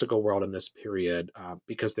the classical world in this period,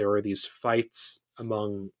 because there were these fights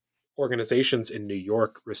among organizations in New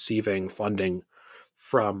York receiving funding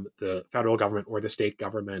from the federal government or the state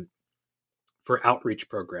government for outreach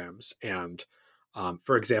programs. And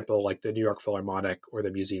for example, like the New York Philharmonic or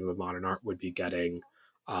the Museum of Modern Art would be getting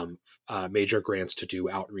major grants to do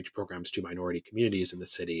outreach programs to minority communities in the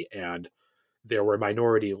city. And there were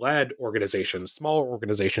minority-led organizations, smaller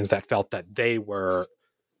organizations, that felt that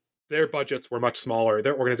their budgets were much smaller.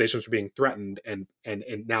 Their organizations were being threatened, and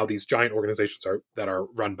now these giant organizations that are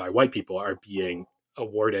run by white people are being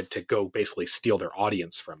awarded to go basically steal their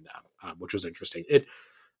audience from them, which was interesting.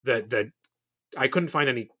 I couldn't find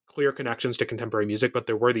any clear connections to contemporary music, but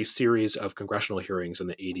there were these series of congressional hearings in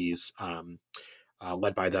the 80s,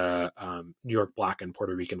 led by the New York Black and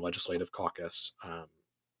Puerto Rican Legislative Caucus,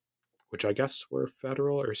 which I guess were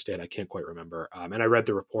federal or state. I can't quite remember. And I read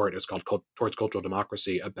the report. It's called Towards Cultural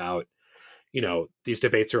Democracy, about, these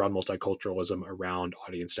debates around multiculturalism, around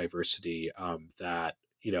audience diversity, that,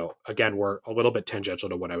 again, were a little bit tangential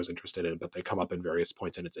to what I was interested in, but they come up in various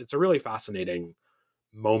points. And it's a really fascinating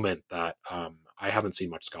moment that I haven't seen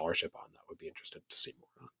much scholarship on, that would be interested to see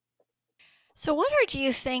more on. So do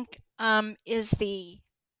you think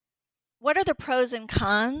what are the pros and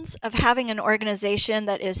cons of having an organization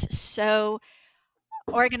that is so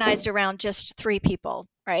organized around just three people,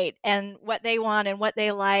 right? And what they want and what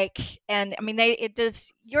they like. And I mean,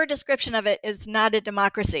 your description of it is not a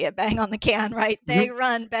democracy at Bang on the Can, right? Mm-hmm. They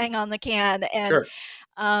run Bang on the Can, and sure.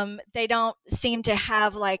 They don't seem to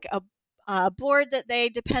have like a board that they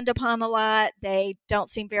depend upon a lot. They don't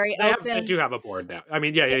seem very open. They do have a board now. I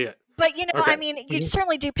mean, yeah. But, okay. I mean, you mm-hmm.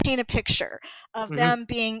 certainly do paint a picture of mm-hmm. them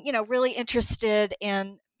being, really interested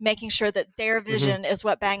in making sure that their vision mm-hmm. is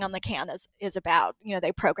what Bang on the Can is about.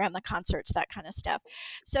 They program the concerts, that kind of stuff.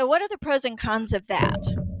 So what are the pros and cons of that?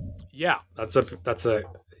 Yeah, that's a,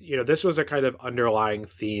 this was a kind of underlying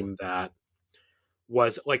theme that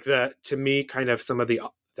was like to me, kind of some of the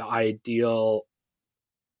ideal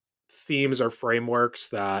themes or frameworks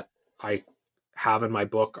that I have in my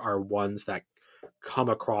book are ones that come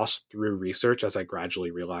across through research as I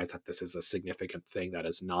gradually realize that this is a significant thing that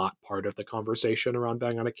is not part of the conversation around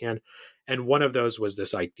Bang on a Can. And one of those was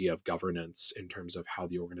this idea of governance in terms of how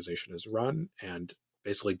the organization is run, and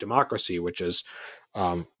basically democracy, which is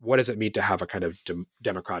what does it mean to have a kind of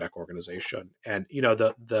democratic organization? And,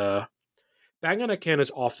 the Bang on a Can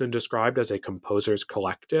is often described as a composers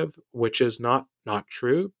collective, which is not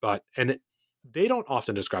true, and they don't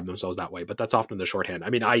often describe themselves that way, but that's often the shorthand.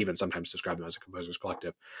 I mean, I even sometimes describe them as a composers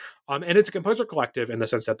collective. And it's a composer collective in the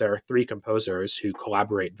sense that there are three composers who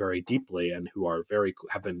collaborate very deeply and who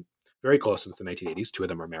have been very close since the 1980s. Two of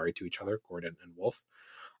them are married to each other, Gordon and Wolf.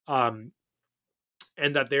 And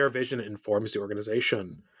that their vision informs the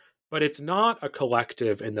organization. But it's not a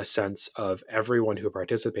collective in the sense of everyone who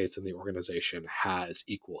participates in the organization has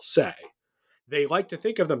equal say. They like to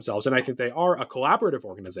think of themselves, and I think they are a collaborative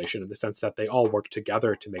organization in the sense that they all work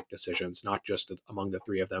together to make decisions, not just among the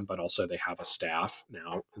three of them, but also they have a staff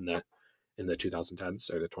now in the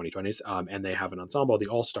 2010s or the 2020s, and they have an ensemble, the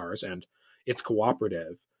All-Stars, and it's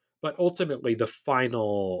cooperative. But ultimately, the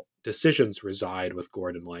final decisions reside with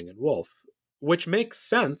Gordon, Lang, and Wolf, which makes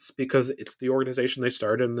sense because it's the organization they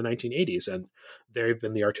started in the 1980s, and they've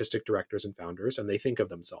been the artistic directors and founders, and they think of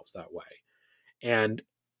themselves that way. And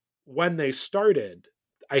when they started,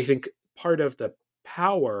 I think part of the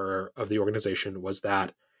power of the organization was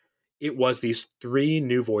that it was these three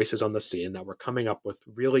new voices on the scene that were coming up with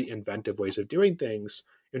really inventive ways of doing things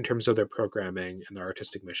in terms of their programming and their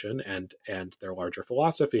artistic mission and their larger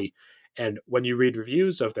philosophy. And when you read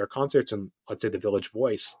reviews of their concerts in, let's say, the Village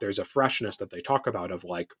Voice, there's a freshness that they talk about of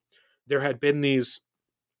like, there had been these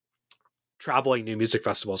traveling new music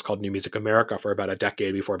festivals called New Music America for about a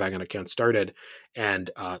decade before Bang on a Can started. And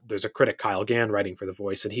there's a critic, Kyle Gann, writing for The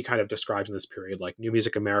Voice, and he kind of describes in this period like New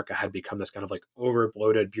Music America had become this kind of like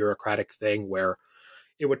over-bloated bureaucratic thing where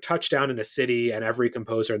it would touch down in a city and every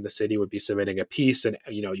composer in the city would be submitting a piece, and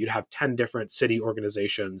you'd have 10 different city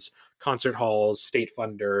organizations, concert halls, state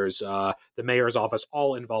funders, the mayor's office,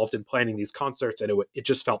 all involved in planning these concerts, and it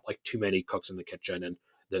just felt like too many cooks in the kitchen, and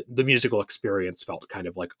the musical experience felt kind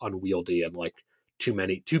of like unwieldy and like too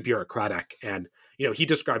bureaucratic. And he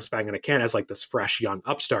describes Bang on a Can as like this fresh young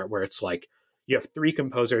upstart where it's like you have 3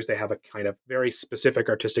 composers. They have a kind of very specific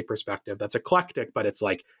artistic perspective that's eclectic, but it's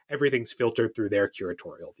like everything's filtered through their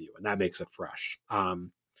curatorial view, and that makes it fresh.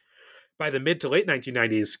 By the mid to late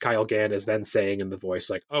 1990s, Kyle Gann is then saying in The Voice,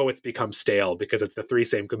 like, oh, it's become stale because it's the 3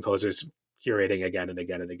 same composers curating again and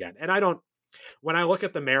again and again. And when I look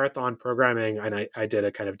at the marathon programming, and I did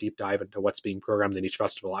a kind of deep dive into what's being programmed in each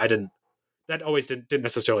festival, that always didn't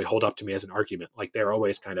necessarily hold up to me as an argument. Like they're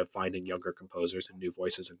always kind of finding younger composers and new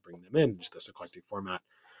voices and bringing them in just this eclectic format.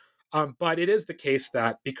 But it is the case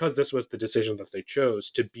that because this was the decision that they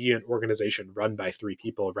chose to be an organization run by 3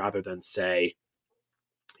 people rather than say,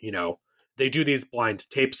 they do these blind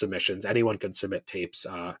tape submissions. Anyone can submit tapes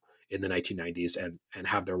in the 1990s and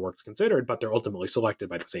have their works considered, but they're ultimately selected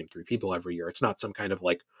by the same 3 people every year. It's not some kind of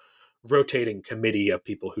like rotating committee of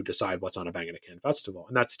people who decide what's on a Bang on a Can festival.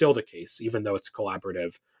 And that's still the case, even though it's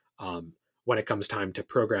collaborative. When it comes time to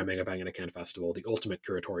programming a Bang on a Can festival, the ultimate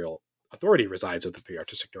curatorial authority resides with the 3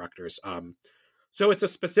 artistic directors. So it's a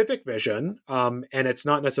specific vision, and it's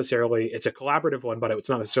not necessarily, it's a collaborative one, but it's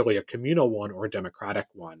not necessarily a communal one or a democratic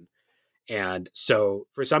one. And so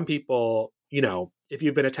for some people, if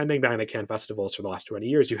you've been attending Bang on a Can festivals for the last 20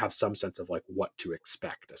 years, you have some sense of like what to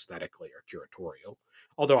expect aesthetically or curatorial.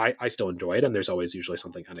 Although I still enjoy it, and there's always usually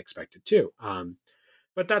something unexpected too.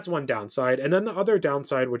 But that's one downside. And then the other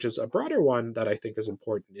downside, which is a broader one that I think is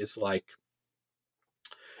important, is like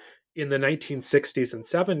in the 1960s and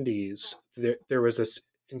 70s, there was this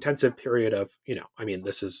intensive period of,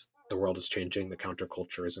 the world is changing, the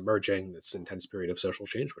counterculture is emerging, this intense period of social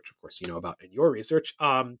change, which of course you know about in your research.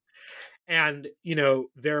 And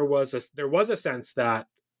there was a sense that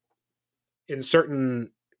in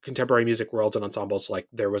certain contemporary music worlds and ensembles, like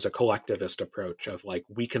there was a collectivist approach of like,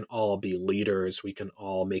 we can all be leaders, we can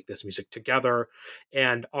all make this music together,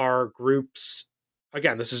 and our groups,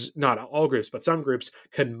 again, this is not all groups, but some groups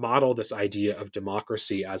can model this idea of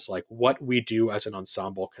democracy as like what we do as an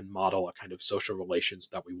ensemble can model a kind of social relations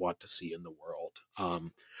that we want to see in the world.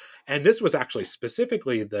 And this was actually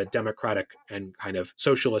specifically the democratic and kind of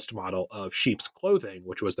socialist model of Sheep's Clothing,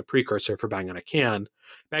 which was the precursor for Bang on a Can.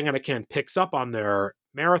 Bang on a Can picks up on their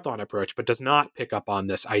marathon approach, but does not pick up on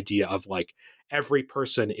this idea of like every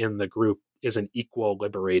person in the group is an equal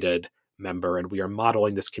liberated member, and we are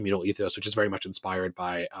modeling this communal ethos, which is very much inspired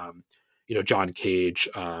by John Cage,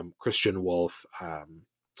 Christian Wolff,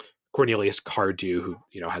 Cornelius Cardew,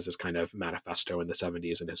 who has this kind of manifesto in the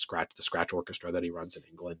 70s and the Scratch Orchestra that he runs in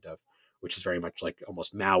England, which is very much like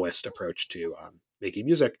almost Maoist approach to making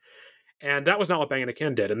music. And that was not what Bang on a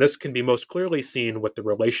Can did. And this can be most clearly seen with the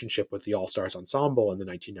relationship with the All Stars Ensemble in the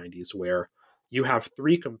 1990s, where you have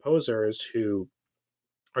 3 composers who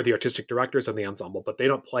are the artistic directors of the ensemble, but they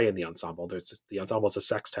don't play in the ensemble. The ensemble is a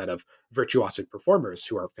sextet of virtuosic performers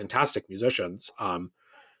who are fantastic musicians,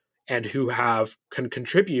 and who can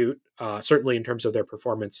contribute, certainly in terms of their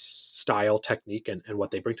performance style, technique, and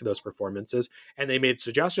what they bring to those performances. And they made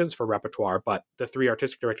suggestions for repertoire, but the 3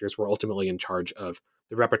 artistic directors were ultimately in charge of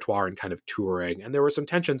the repertoire and kind of touring. And there were some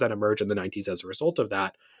tensions that emerged in the 90s as a result of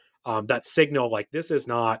that, that signal like this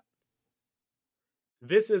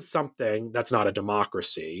is something that's not a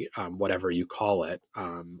democracy, whatever you call it,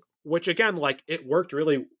 which again, like it worked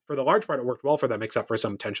really, for the large part, it worked well for them, except for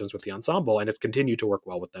some tensions with the ensemble. And it's continued to work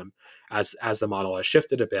well with them as the model has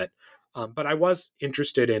shifted a bit. But I was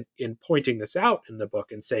interested in pointing this out in the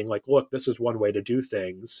book and saying like, look, this is one way to do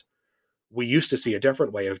things. We used to see a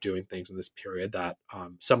different way of doing things in this period that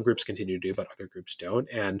some groups continue to do, but other groups don't.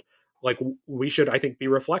 And like we should, I think, be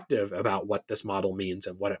reflective about what this model means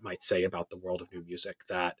and what it might say about the world of new music,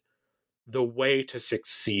 that the way to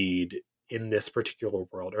succeed in this particular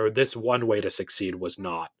world, or this one way to succeed, was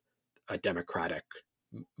not a democratic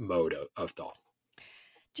mode of thought.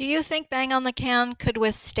 Do you think Bang on the Can could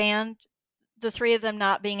withstand the 3 of them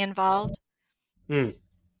not being involved? I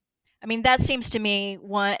mean, that seems to me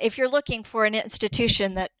one, if you're looking for an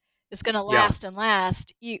institution that is going to last and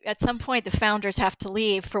last, at some point the founders have to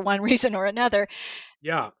leave for one reason or another.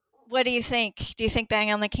 Yeah. What do you think? Do you think Bang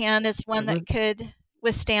on the Can is one that could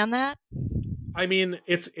withstand that? I mean,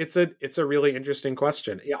 it's a really interesting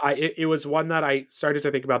question. Yeah, it was one that I started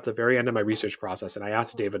to think about at the very end of my research process, and I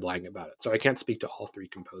asked David Lang about it. So I can't speak to all three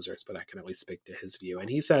composers, but I can at least speak to his view. And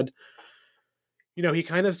he said, he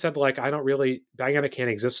kind of said, like, I don't really, Bang on a Can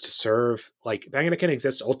exists to serve, like, Bang on a Can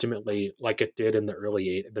exists ultimately like it did in the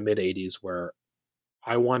mid 80s, where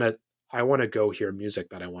I want to go hear music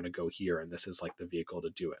that I want to go hear, and this is like the vehicle to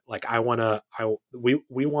do it. Like,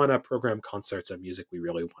 we want to program concerts of music we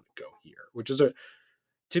really want to go hear, which is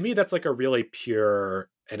to me, that's like a really pure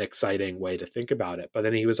and exciting way to think about it. But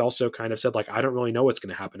then he was also kind of said, like, I don't really know what's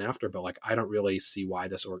going to happen after, but like, I don't really see why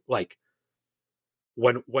this, or like,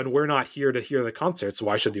 when we're not here to hear the concerts,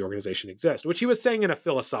 why should the organization exist? Which he was saying in a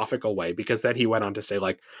philosophical way, because then he went on to say,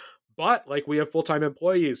 like, but like, we have full-time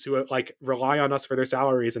employees who like rely on us for their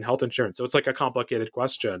salaries and health insurance. So it's like a complicated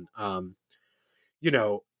question.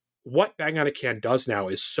 What Bang on a Can does now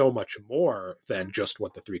is so much more than just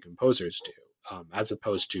what the three composers do, as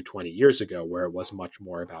opposed to 20 years ago, where it was much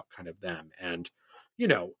more about kind of them. And,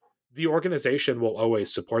 the organization will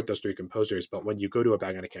always support those three composers, but when you go to a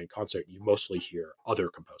Bang on a Can concert, you mostly hear other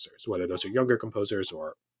composers, whether those are younger composers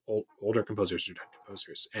or older composers or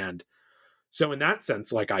composers. And so in that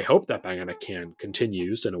sense, like, I hope that Bang on a Can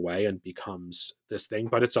continues in a way and becomes this thing,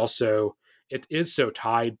 but it is so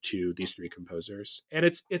tied to these three composers. And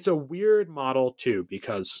it's a weird model too,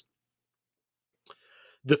 because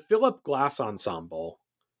the Philip Glass Ensemble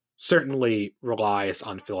certainly relies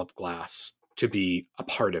on Philip Glass to be a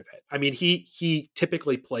part of it. I mean, he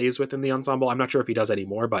typically plays within the ensemble. I'm not sure if he does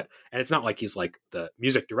anymore, and it's not like he's like the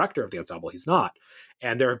music director of the ensemble. He's not.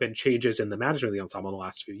 And there have been changes in the management of the ensemble in the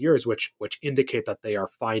last few years, which indicate that they are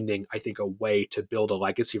finding, I think, a way to build a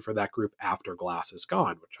legacy for that group after Glass is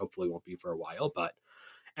gone, which hopefully won't be for a while.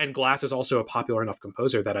 And Glass is also a popular enough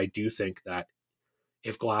composer that I do think that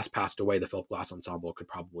if Glass passed away, the Philip Glass Ensemble could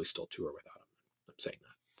probably still tour without him. I'm saying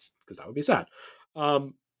that because that would be sad.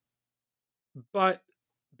 But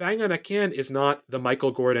Bang on a Can is not the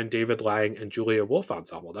Michael Gordon, David Lang, and Julia Wolf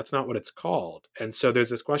Ensemble. That's not what it's called. And so there's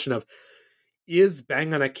this question of, is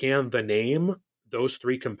Bang on a Can the name, those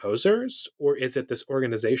three composers, or is it this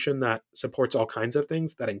organization that supports all kinds of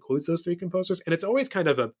things that includes those three composers? And it's always kind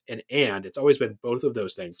of it's always been both of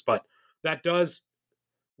those things. But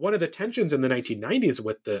one of the tensions in the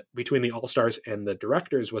 1990s between the All-Stars and the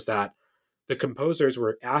directors was that the composers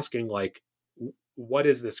were asking, like, what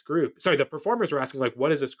is this group? Sorry, the performers were asking, like,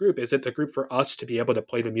 what is this group? Is it the group for us to be able to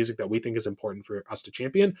play the music that we think is important for us to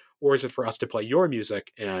champion? Or is it for us to play your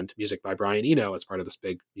music and music by Brian Eno as part of this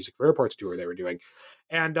big Music for Airports tour they were doing?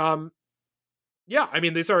 And yeah, I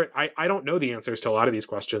mean, I don't know the answers to a lot of these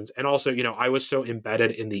questions. And also, I was so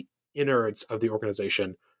embedded in the innards of the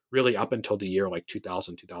organization really up until the year like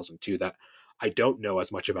 2000, 2002, that I don't know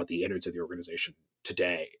as much about the innards of the organization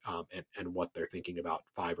today, and what they're thinking about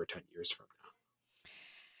 5 or 10 years from now.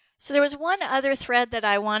 So there was one other thread that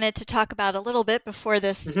I wanted to talk about a little bit before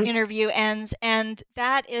this interview ends, and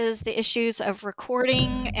that is the issues of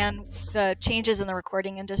recording and the changes in the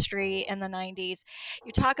recording industry in the 90s.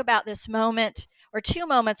 You talk about this moment or two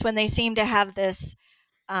moments when they seem to have this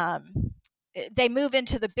they move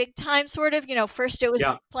into the big time, sort of. First it was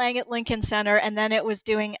playing at Lincoln Center, and then it was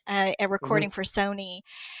doing a recording for Sony.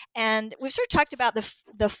 And we've sort of talked about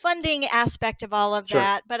the funding aspect of all of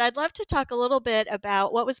that, but I'd love to talk a little bit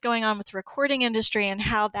about what was going on with the recording industry and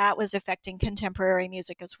how that was affecting contemporary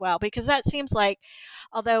music as well. Because that seems like,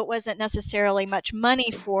 although it wasn't necessarily much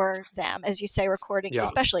money for them, as you say, recordings,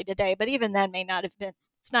 especially today, but even then may not have been,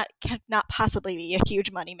 cannot possibly be a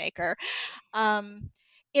huge moneymaker.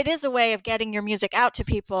 It is a way of getting your music out to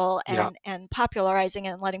people and popularizing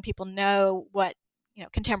it and letting people know what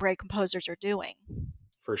contemporary composers are doing.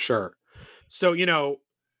 For sure. So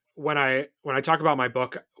when I talk about my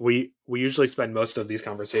book, we usually spend most of these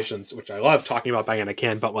conversations, which I love, talking about Bang on a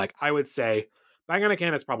Can, but like I would say Bang on a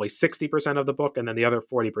Can is probably 60% of the book, and then the other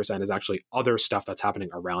 40% is actually other stuff that's happening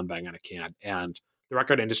around Bang on a Can. And the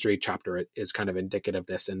record industry chapter is kind of indicative of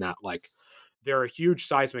this, in that like there are huge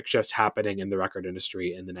seismic shifts happening in the record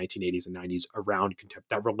industry in the 1980s and 90s around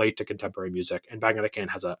that relate to contemporary music. And Bang on a Can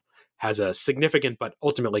has a significant but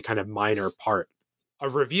ultimately kind of minor part, a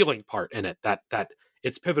revealing part in it that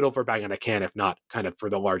it's pivotal for Bang on a Can, if not kind of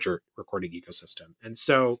for the larger recording ecosystem. And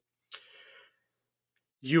so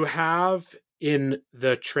you have, in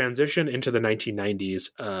the transition into the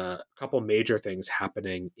 1990s, a couple major things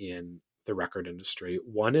happening in the record industry.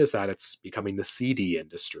 One is that it's becoming the CD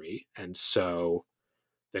industry. And so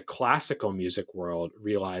the classical music world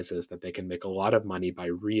realizes that they can make a lot of money by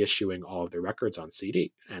reissuing all of their records on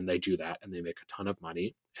CD. And they do that, and they make a ton of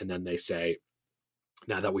money. And then they say,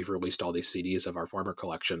 now that we've released all these CDs of our Farmer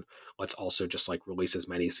collection, let's also just like release as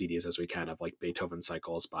many CDs as we can of like Beethoven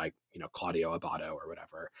cycles by, Claudio Abbado or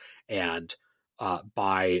whatever. And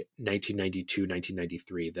by 1992,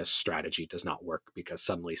 1993, this strategy does not work because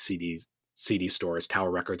suddenly CD stores, Tower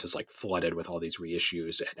Records is like flooded with all these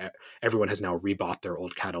reissues, and everyone has now rebought their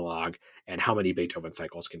old catalog. And how many Beethoven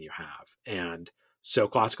cycles can you have? And so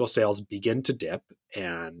classical sales begin to dip,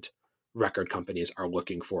 and record companies are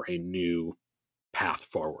looking for a new path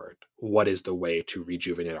forward. What is the way to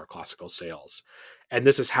rejuvenate our classical sales? And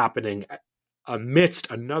this is happening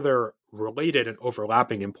amidst another related and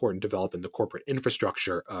overlapping important development in the corporate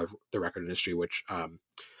infrastructure of the record industry, which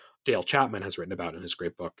Dale Chapman has written about in his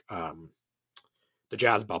great book, The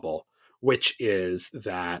Jazz Bubble, which is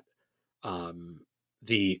that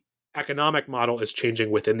the economic model is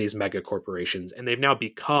changing within these mega corporations, and they've now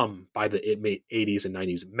become, by the 80s and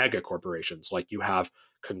 90s, mega corporations. Like you have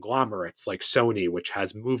conglomerates like Sony, which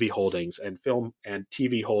has movie holdings and film and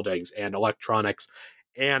TV holdings and electronics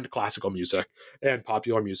and classical music and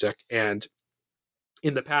popular music. And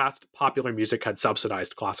in the past, popular music had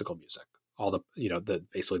subsidized classical music. All the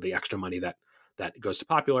basically the extra money that goes to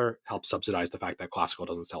popular helps subsidize the fact that classical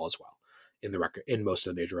doesn't sell as well in most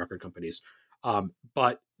of the major record companies.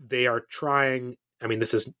 But they are trying,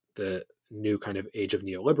 this is the new kind of age of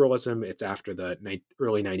neoliberalism. It's after the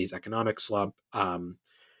early 90s economic slump.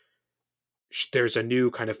 There's a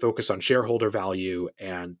new kind of focus on shareholder value,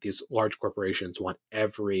 and these large corporations want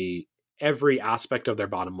every aspect of their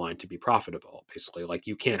bottom line to be profitable. Basically, like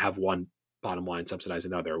you can't have one bottom line subsidize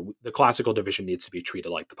another. The classical division needs to be treated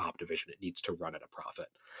like the pop division. It needs to run at a profit.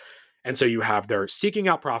 And so they're seeking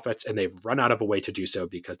out profits, and they've run out of a way to do so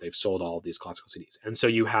because they've sold all of these classical CDs. And so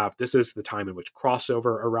this is the time in which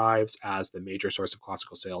crossover arrives as the major source of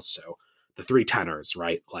classical sales. So the three tenors,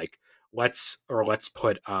 right? Like let's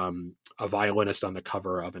put a violinist on the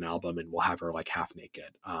cover of an album, and we'll have her like half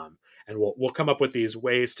naked. And we'll come up with these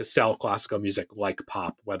ways to sell classical music like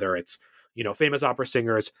pop, whether it's, famous opera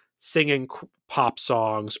singers singing pop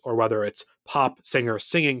songs, or whether it's pop singers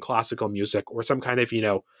singing classical music, or some kind of,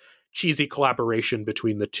 cheesy collaboration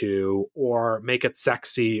between the two, or make it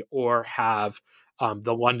sexy, or have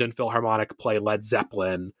the London Philharmonic play Led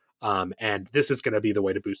Zeppelin. And this is going to be the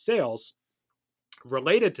way to boost sales.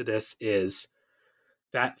 Related to this is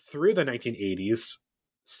that through the 1980s,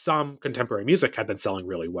 some contemporary music had been selling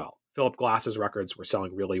really well. Philip Glass's records were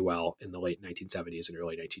selling really well in the late 1970s and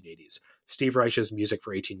early 1980s. Steve Reich's Music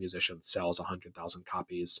for 18 Musicians sells 100,000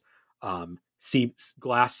 copies.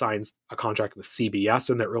 Glass signs a contract with CBS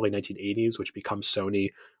in the early 1980s, which becomes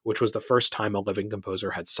Sony, which was the first time a living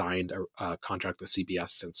composer had signed a contract with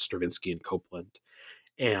CBS since Stravinsky and Copland.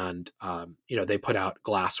 And, they put out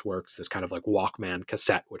Glassworks, this kind of like Walkman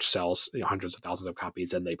cassette, which sells hundreds of thousands of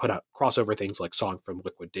copies. And they put out crossover things like Song from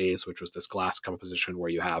Liquid Days, which was this Glass composition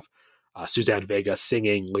where you have Suzanne Vega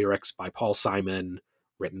singing lyrics by Paul Simon,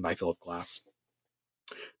 written by Philip Glass.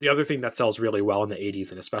 The other thing that sells really well in the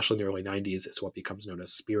 80s and especially in the early 90s is what becomes known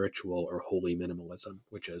as spiritual or holy minimalism,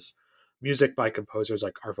 which is music by composers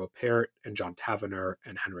like Arvo Pärt and John Tavener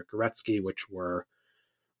and Henryk Górecki, which were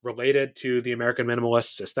related to the American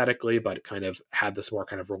minimalists aesthetically, but kind of had this more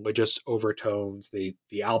kind of religious overtones. The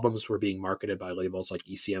albums were being marketed by labels like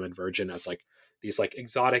ECM and Virgin as like these like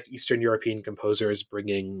exotic Eastern European composers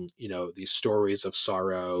bringing, these stories of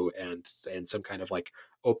sorrow and some kind of like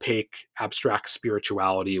opaque abstract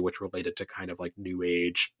spirituality, which related to kind of like new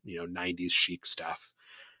age, 90s chic stuff.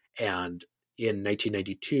 And in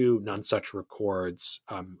 1992, Nonesuch records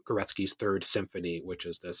Górecki's Third Symphony, which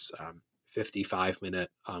is this 55-minute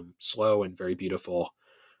slow and very beautiful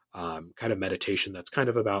kind of meditation that's kind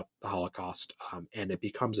of about the Holocaust. And it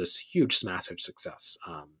becomes this huge smash success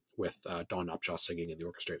with Dawn Upshaw singing in the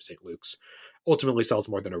Orchestra of St. Luke's. Ultimately sells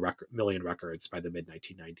more than a million records by the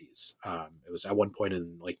mid-1990s. It was at one point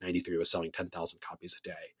in like 93, it was selling 10,000 copies a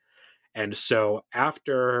day. And so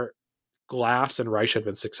after Glass and Reich had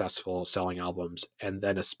been successful selling albums, and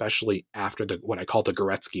then especially after what I call the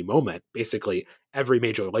Górecki moment, basically every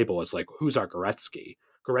major label is like, who's our Górecki?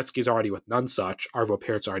 Górecki's already with Nonesuch, Arvo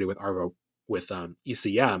Pärt's already with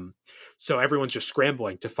ECM. So everyone's just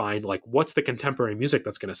scrambling to find like, what's the contemporary music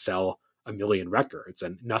that's going to sell a million records?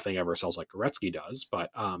 And nothing ever sells like Górecki does. But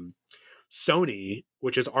Sony,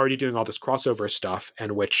 which is already doing all this crossover stuff,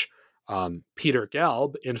 and which Peter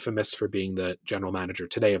Gelb, infamous for being the general manager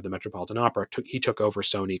today of the Metropolitan Opera, took over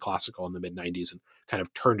Sony Classical in the mid-90s and kind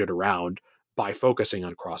of turned it around by focusing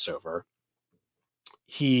on crossover.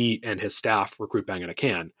 He and his staff recruit Bang on a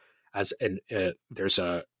Can there's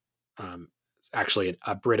actually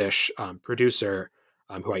a British producer,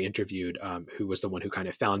 who I interviewed, who was the one who kind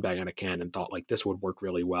of found Bang on a Can and thought like this would work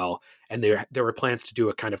really well. And there were plans to do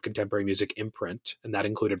a kind of contemporary music imprint, and that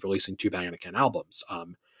included releasing 2 Bang on a Can albums.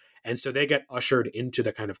 And so they get ushered into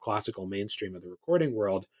the kind of classical mainstream of the recording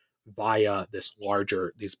world via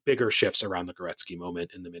these bigger shifts around the Goretzky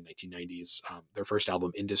moment in the mid-1990s. Their first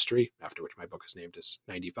album, Industry, after which my book is named, is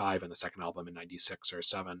 95, and the second album in 96 or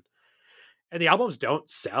 7. And the albums don't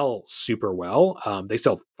sell super well. They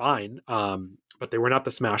sell fine, but they were not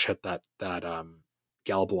the smash hit that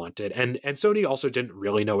Gelb wanted. And Sony also didn't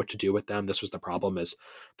really know what to do with them. This was the problem, is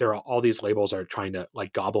there are all these labels are trying to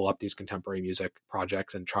like gobble up these contemporary music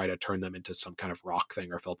projects and try to turn them into some kind of rock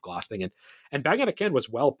thing or Philip Glass thing. And Bang on a Can was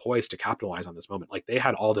well poised to capitalize on this moment. Like they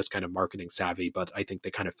had all this kind of marketing savvy, but I think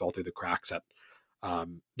they kind of fell through the cracks at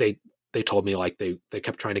they told me like they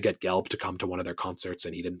kept trying to get Gelb to come to one of their concerts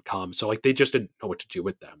and he didn't come. So like they just didn't know what to do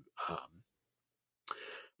with them.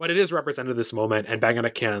 But it is represented this moment, and Bang on a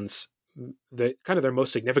Can's the kind of their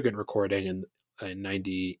most significant recording in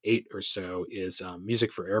 98 or so is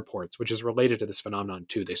Music for Airports, which is related to this phenomenon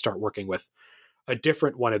too. They start working with a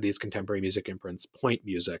different one of these contemporary music imprints, Point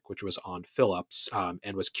Music, which was on Philips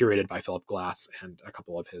and was curated by Philip Glass and a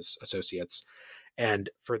couple of his associates. And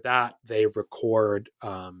for that, they record,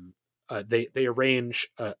 they arrange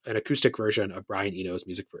an acoustic version of Brian Eno's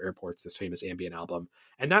Music for Airports, this famous ambient album.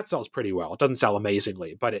 And that sells pretty well. It doesn't sell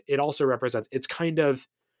amazingly, but it also represents, it's kind of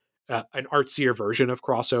an artsier version of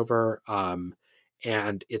Crossover.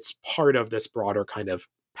 And it's part of this broader kind of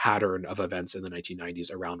pattern of events in the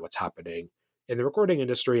 1990s around what's happening in the recording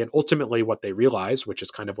industry. And ultimately what they realize, which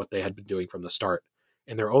is kind of what they had been doing from the start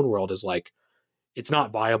in their own world, is like, it's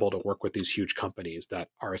not viable to work with these huge companies that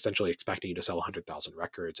are essentially expecting you to sell 100,000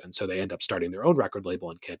 records. And so they end up starting their own record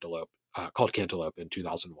label in Cantaloupe, called Cantaloupe in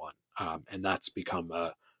 2001. And that's become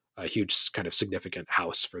a huge kind of significant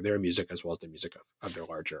house for their music as well as the music of their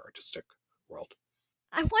larger artistic world.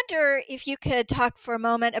 I wonder if you could talk for a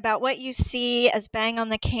moment about what you see as Bang on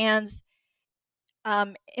the Can's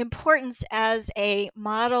importance as a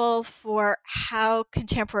model for how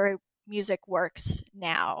contemporary music works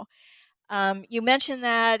now. You mentioned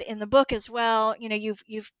that in the book as well. You know, you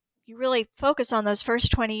really focus on those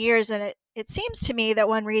first 20 years, and it seems to me that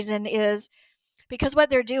one reason is because what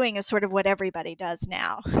they're doing is sort of what everybody does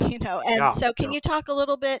now, you know. And so can you talk a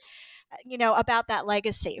little bit, you know, about that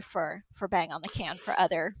legacy for Bang on the Can for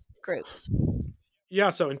other groups? Yeah,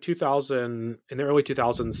 so in the early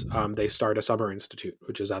 2000s, they start a summer institute,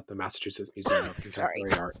 which is at the Massachusetts Museum of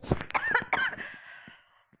Contemporary Art.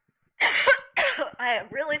 I am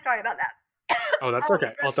really sorry about that. Oh, that's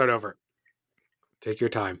okay. I'll start over. Take your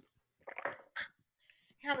time.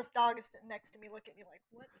 Hannah's dog is sitting next to me looking at me like,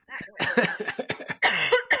 what is that?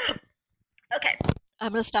 Okay.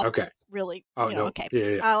 I'm going to stop. Okay. Really. Oh, no. Okay.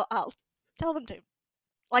 Yeah. I'll tell them to.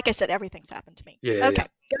 Like I said, everything's happened to me. Yeah. Okay.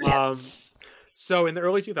 Go ahead. So in the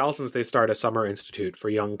early 2000s, they start a summer institute for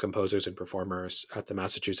young composers and performers at the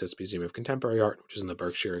Massachusetts Museum of Contemporary Art, which is in the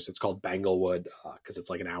Berkshires. It's called Banglewood because it's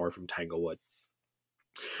like an hour from Tanglewood.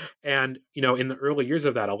 And, you know, in the early years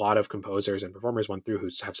of that, a lot of composers and performers went through who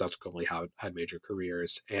have subsequently had major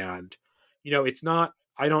careers. And, you know,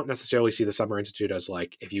 I don't necessarily see the Summer Institute as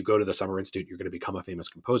like, if you go to the Summer Institute, you're going to become a famous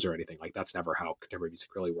composer or anything. Like, that's never how contemporary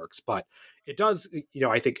music really works. But it does, you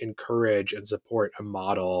know, I think encourage and support a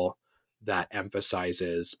model that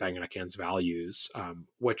emphasizes Bang on a Can's values,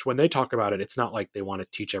 which when they talk about it, it's not like they want to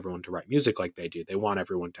teach everyone to write music like they do. They want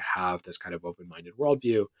everyone to have this kind of open-minded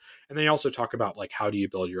worldview. And they also talk about like, how do you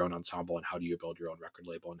build your own ensemble and how do you build your own record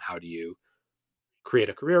label and how do you create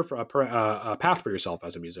a career for a path for yourself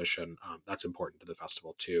as a musician. That's important to the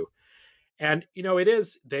festival too. And, you know,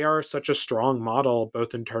 they are such a strong model,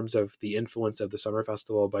 both in terms of the influence of the Summer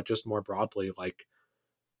Festival, but just more broadly, like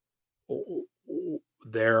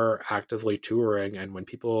they're actively touring. And when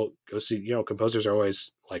people go see, you know, composers are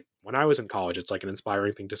always like, when I was in college, it's like an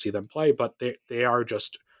inspiring thing to see them play, but they are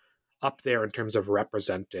just up there in terms of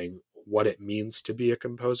representing what it means to be a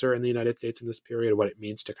composer in the United States in this period, what it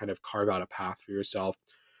means to kind of carve out a path for yourself,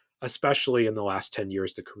 especially in the last 10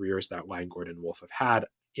 years, the careers that Lang, Gordon, Wolf have had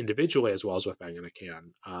individually, as well as with Bang on a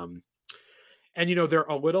Can. And, you know, they're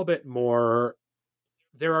a little bit more,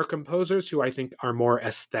 there are composers who I think are more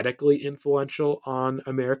aesthetically influential on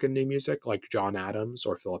American new music, like John Adams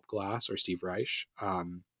or Philip Glass or Steve Reich.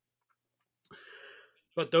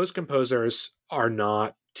 But those composers are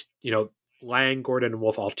not, you know, Lang, Gordon, and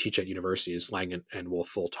Wolf all teach at universities, Lang and Wolf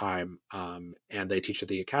full time, and they teach at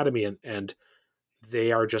the academy, and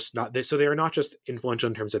they are just not, so they are not just influential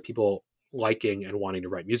in terms of people liking and wanting to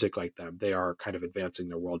write music like them. They are kind of advancing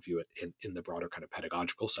their worldview in the broader kind of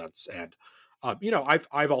pedagogical sense. And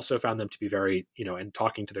I've also found them to be very, and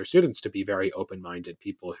talking to their students, to be very open-minded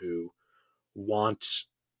people who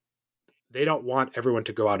they don't want everyone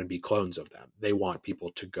to go out and be clones of them. They want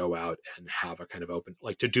people to go out and have a kind of open,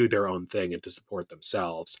 like to do their own thing and to support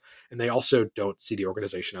themselves. And they also don't see the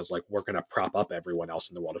organization as like, we're going to prop up everyone else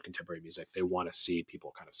in the world of contemporary music. They want to see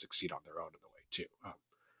people kind of succeed on their own in the way too.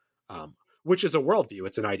 Which is a worldview.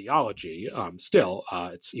 It's an ideology. Still,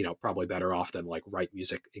 it's, probably better off than like write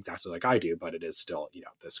music exactly like I do, but it is still,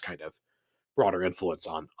 this kind of broader influence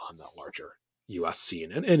on the larger US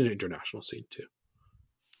scene and an international scene too.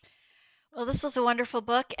 Well, this was a wonderful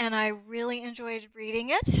book, and I really enjoyed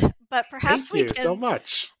reading it. But perhaps Thank you so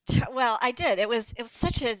much. Well, I did. It was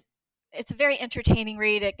it's a very entertaining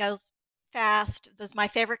read. It goes fast. Those are my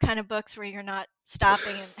favorite kind of books where you're not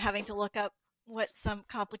stopping and having to look up what some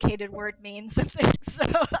complicated word means and things. So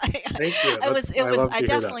Thank you. I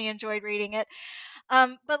definitely enjoyed reading it.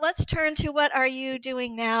 But let's turn to, what are you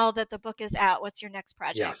doing now that the book is out? What's your next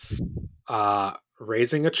project? Yes.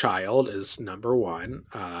 Raising a child is number one.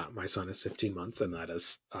 My son is 15 months, and that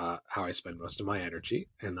is how I spend most of my energy,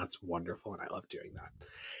 and that's wonderful, and I love doing that.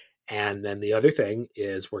 And then the other thing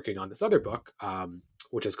is working on this other book,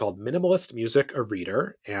 which is called Minimalist Music, a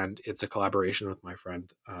Reader, and it's a collaboration with my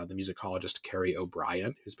friend, the musicologist Carrie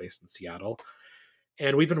O'Brien, who's based in Seattle.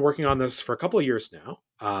 And we've been working on this for a couple of years now,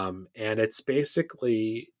 and it's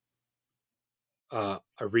basically a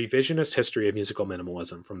revisionist history of musical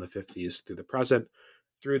minimalism from the 50s through the present,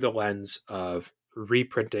 through the lens of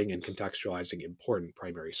reprinting and contextualizing important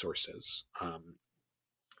primary sources.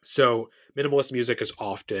 So minimalist music is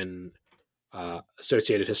often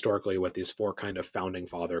associated historically with these four kind of founding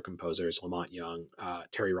father composers: Lamont Young,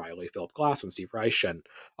 Terry Riley, Philip Glass, and Steve Reich. And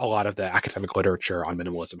a lot of the academic literature on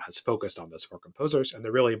minimalism has focused on those four composers, and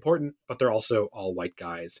they're really important, but they're also all white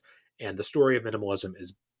guys. And the story of minimalism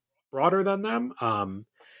is broader than them. And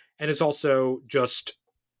it's also just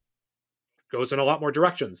goes in a lot more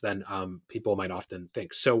directions than people might often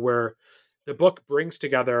think. So the book brings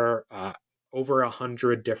together over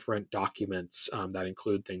 100 different documents that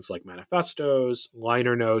include things like manifestos,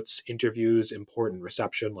 liner notes, interviews, important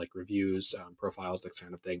reception, like reviews, profiles, that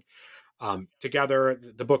kind of thing. Together,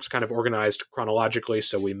 the book's kind of organized chronologically.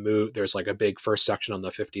 So there's like a big first section on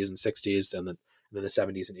the 50s and 60s, and then the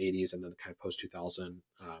 70s and 80s, and then kind of post 2000.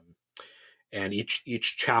 And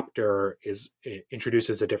each chapter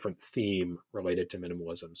introduces a different theme related to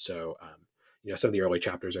minimalism. So, some of the early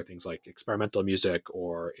chapters are things like experimental music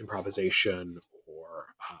or improvisation or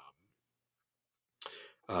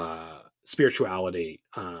spirituality.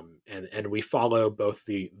 And we follow both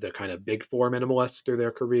the kind of big four minimalists through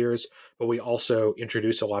their careers, but we also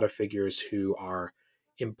introduce a lot of figures who are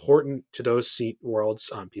important to those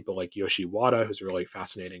worlds. People like Yoshi Wada, who's a really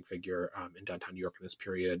fascinating figure in downtown New York in this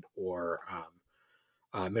period, or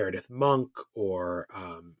Meredith Monk, or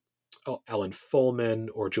Ellen Fullman,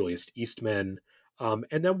 or Julius Eastman. And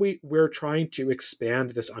then we're trying to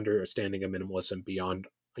expand this understanding of minimalism beyond,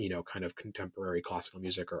 kind of contemporary classical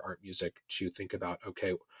music or art music, to think about,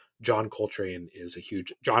 okay, John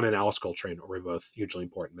and Alice Coltrane were both hugely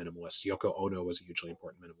important minimalists. Yoko Ono was a hugely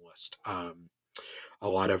important minimalist. A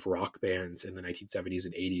lot of rock bands in the 1970s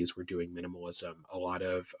and 80s were doing minimalism. A lot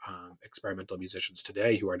of experimental musicians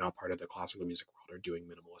today who are not part of the classical music world are doing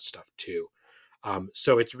minimalist stuff too.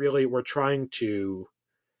 So it's really, we're trying to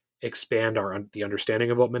expand the understanding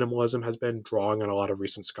of what minimalism has been, drawing on a lot of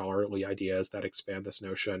recent scholarly ideas that expand this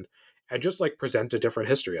notion, and just like present a different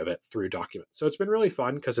history of it through documents. So it's been really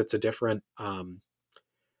fun because it's a different,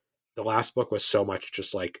 the last book was so much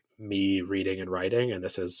just like me reading and writing, and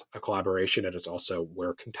this is a collaboration, and it's also,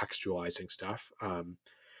 we're contextualizing stuff.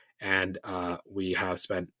 And we have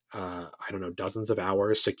spent, dozens of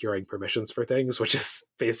hours securing permissions for things, which is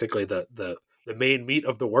basically the main meat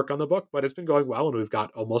of the work on the book, but it's been going well, and we've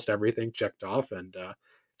got almost everything checked off, and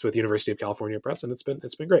it's with University of California Press, and it's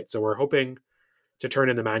been great. So we're hoping to turn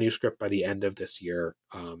in the manuscript by the end of this year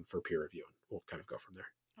for peer review, and we'll kind of go from there.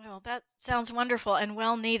 Well, that sounds wonderful and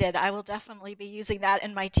well needed. I will definitely be using that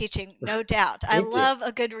in my teaching, no doubt. I love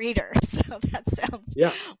a good reader, so that sounds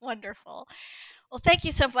wonderful. Well, thank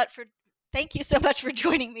you so much for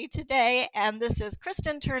joining me today. And this is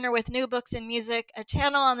Kristen Turner with New Books in Music, a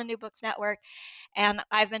channel on the New Books Network. And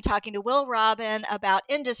I've been talking to Will Robin about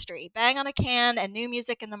Industry, Bang on a Can, and New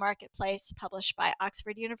Music in the Marketplace, published by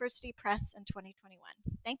Oxford University Press in 2021.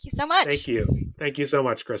 Thank you so much. Thank you. Thank you so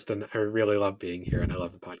much, Kristen. I really love being here, and I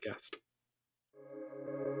love the podcast.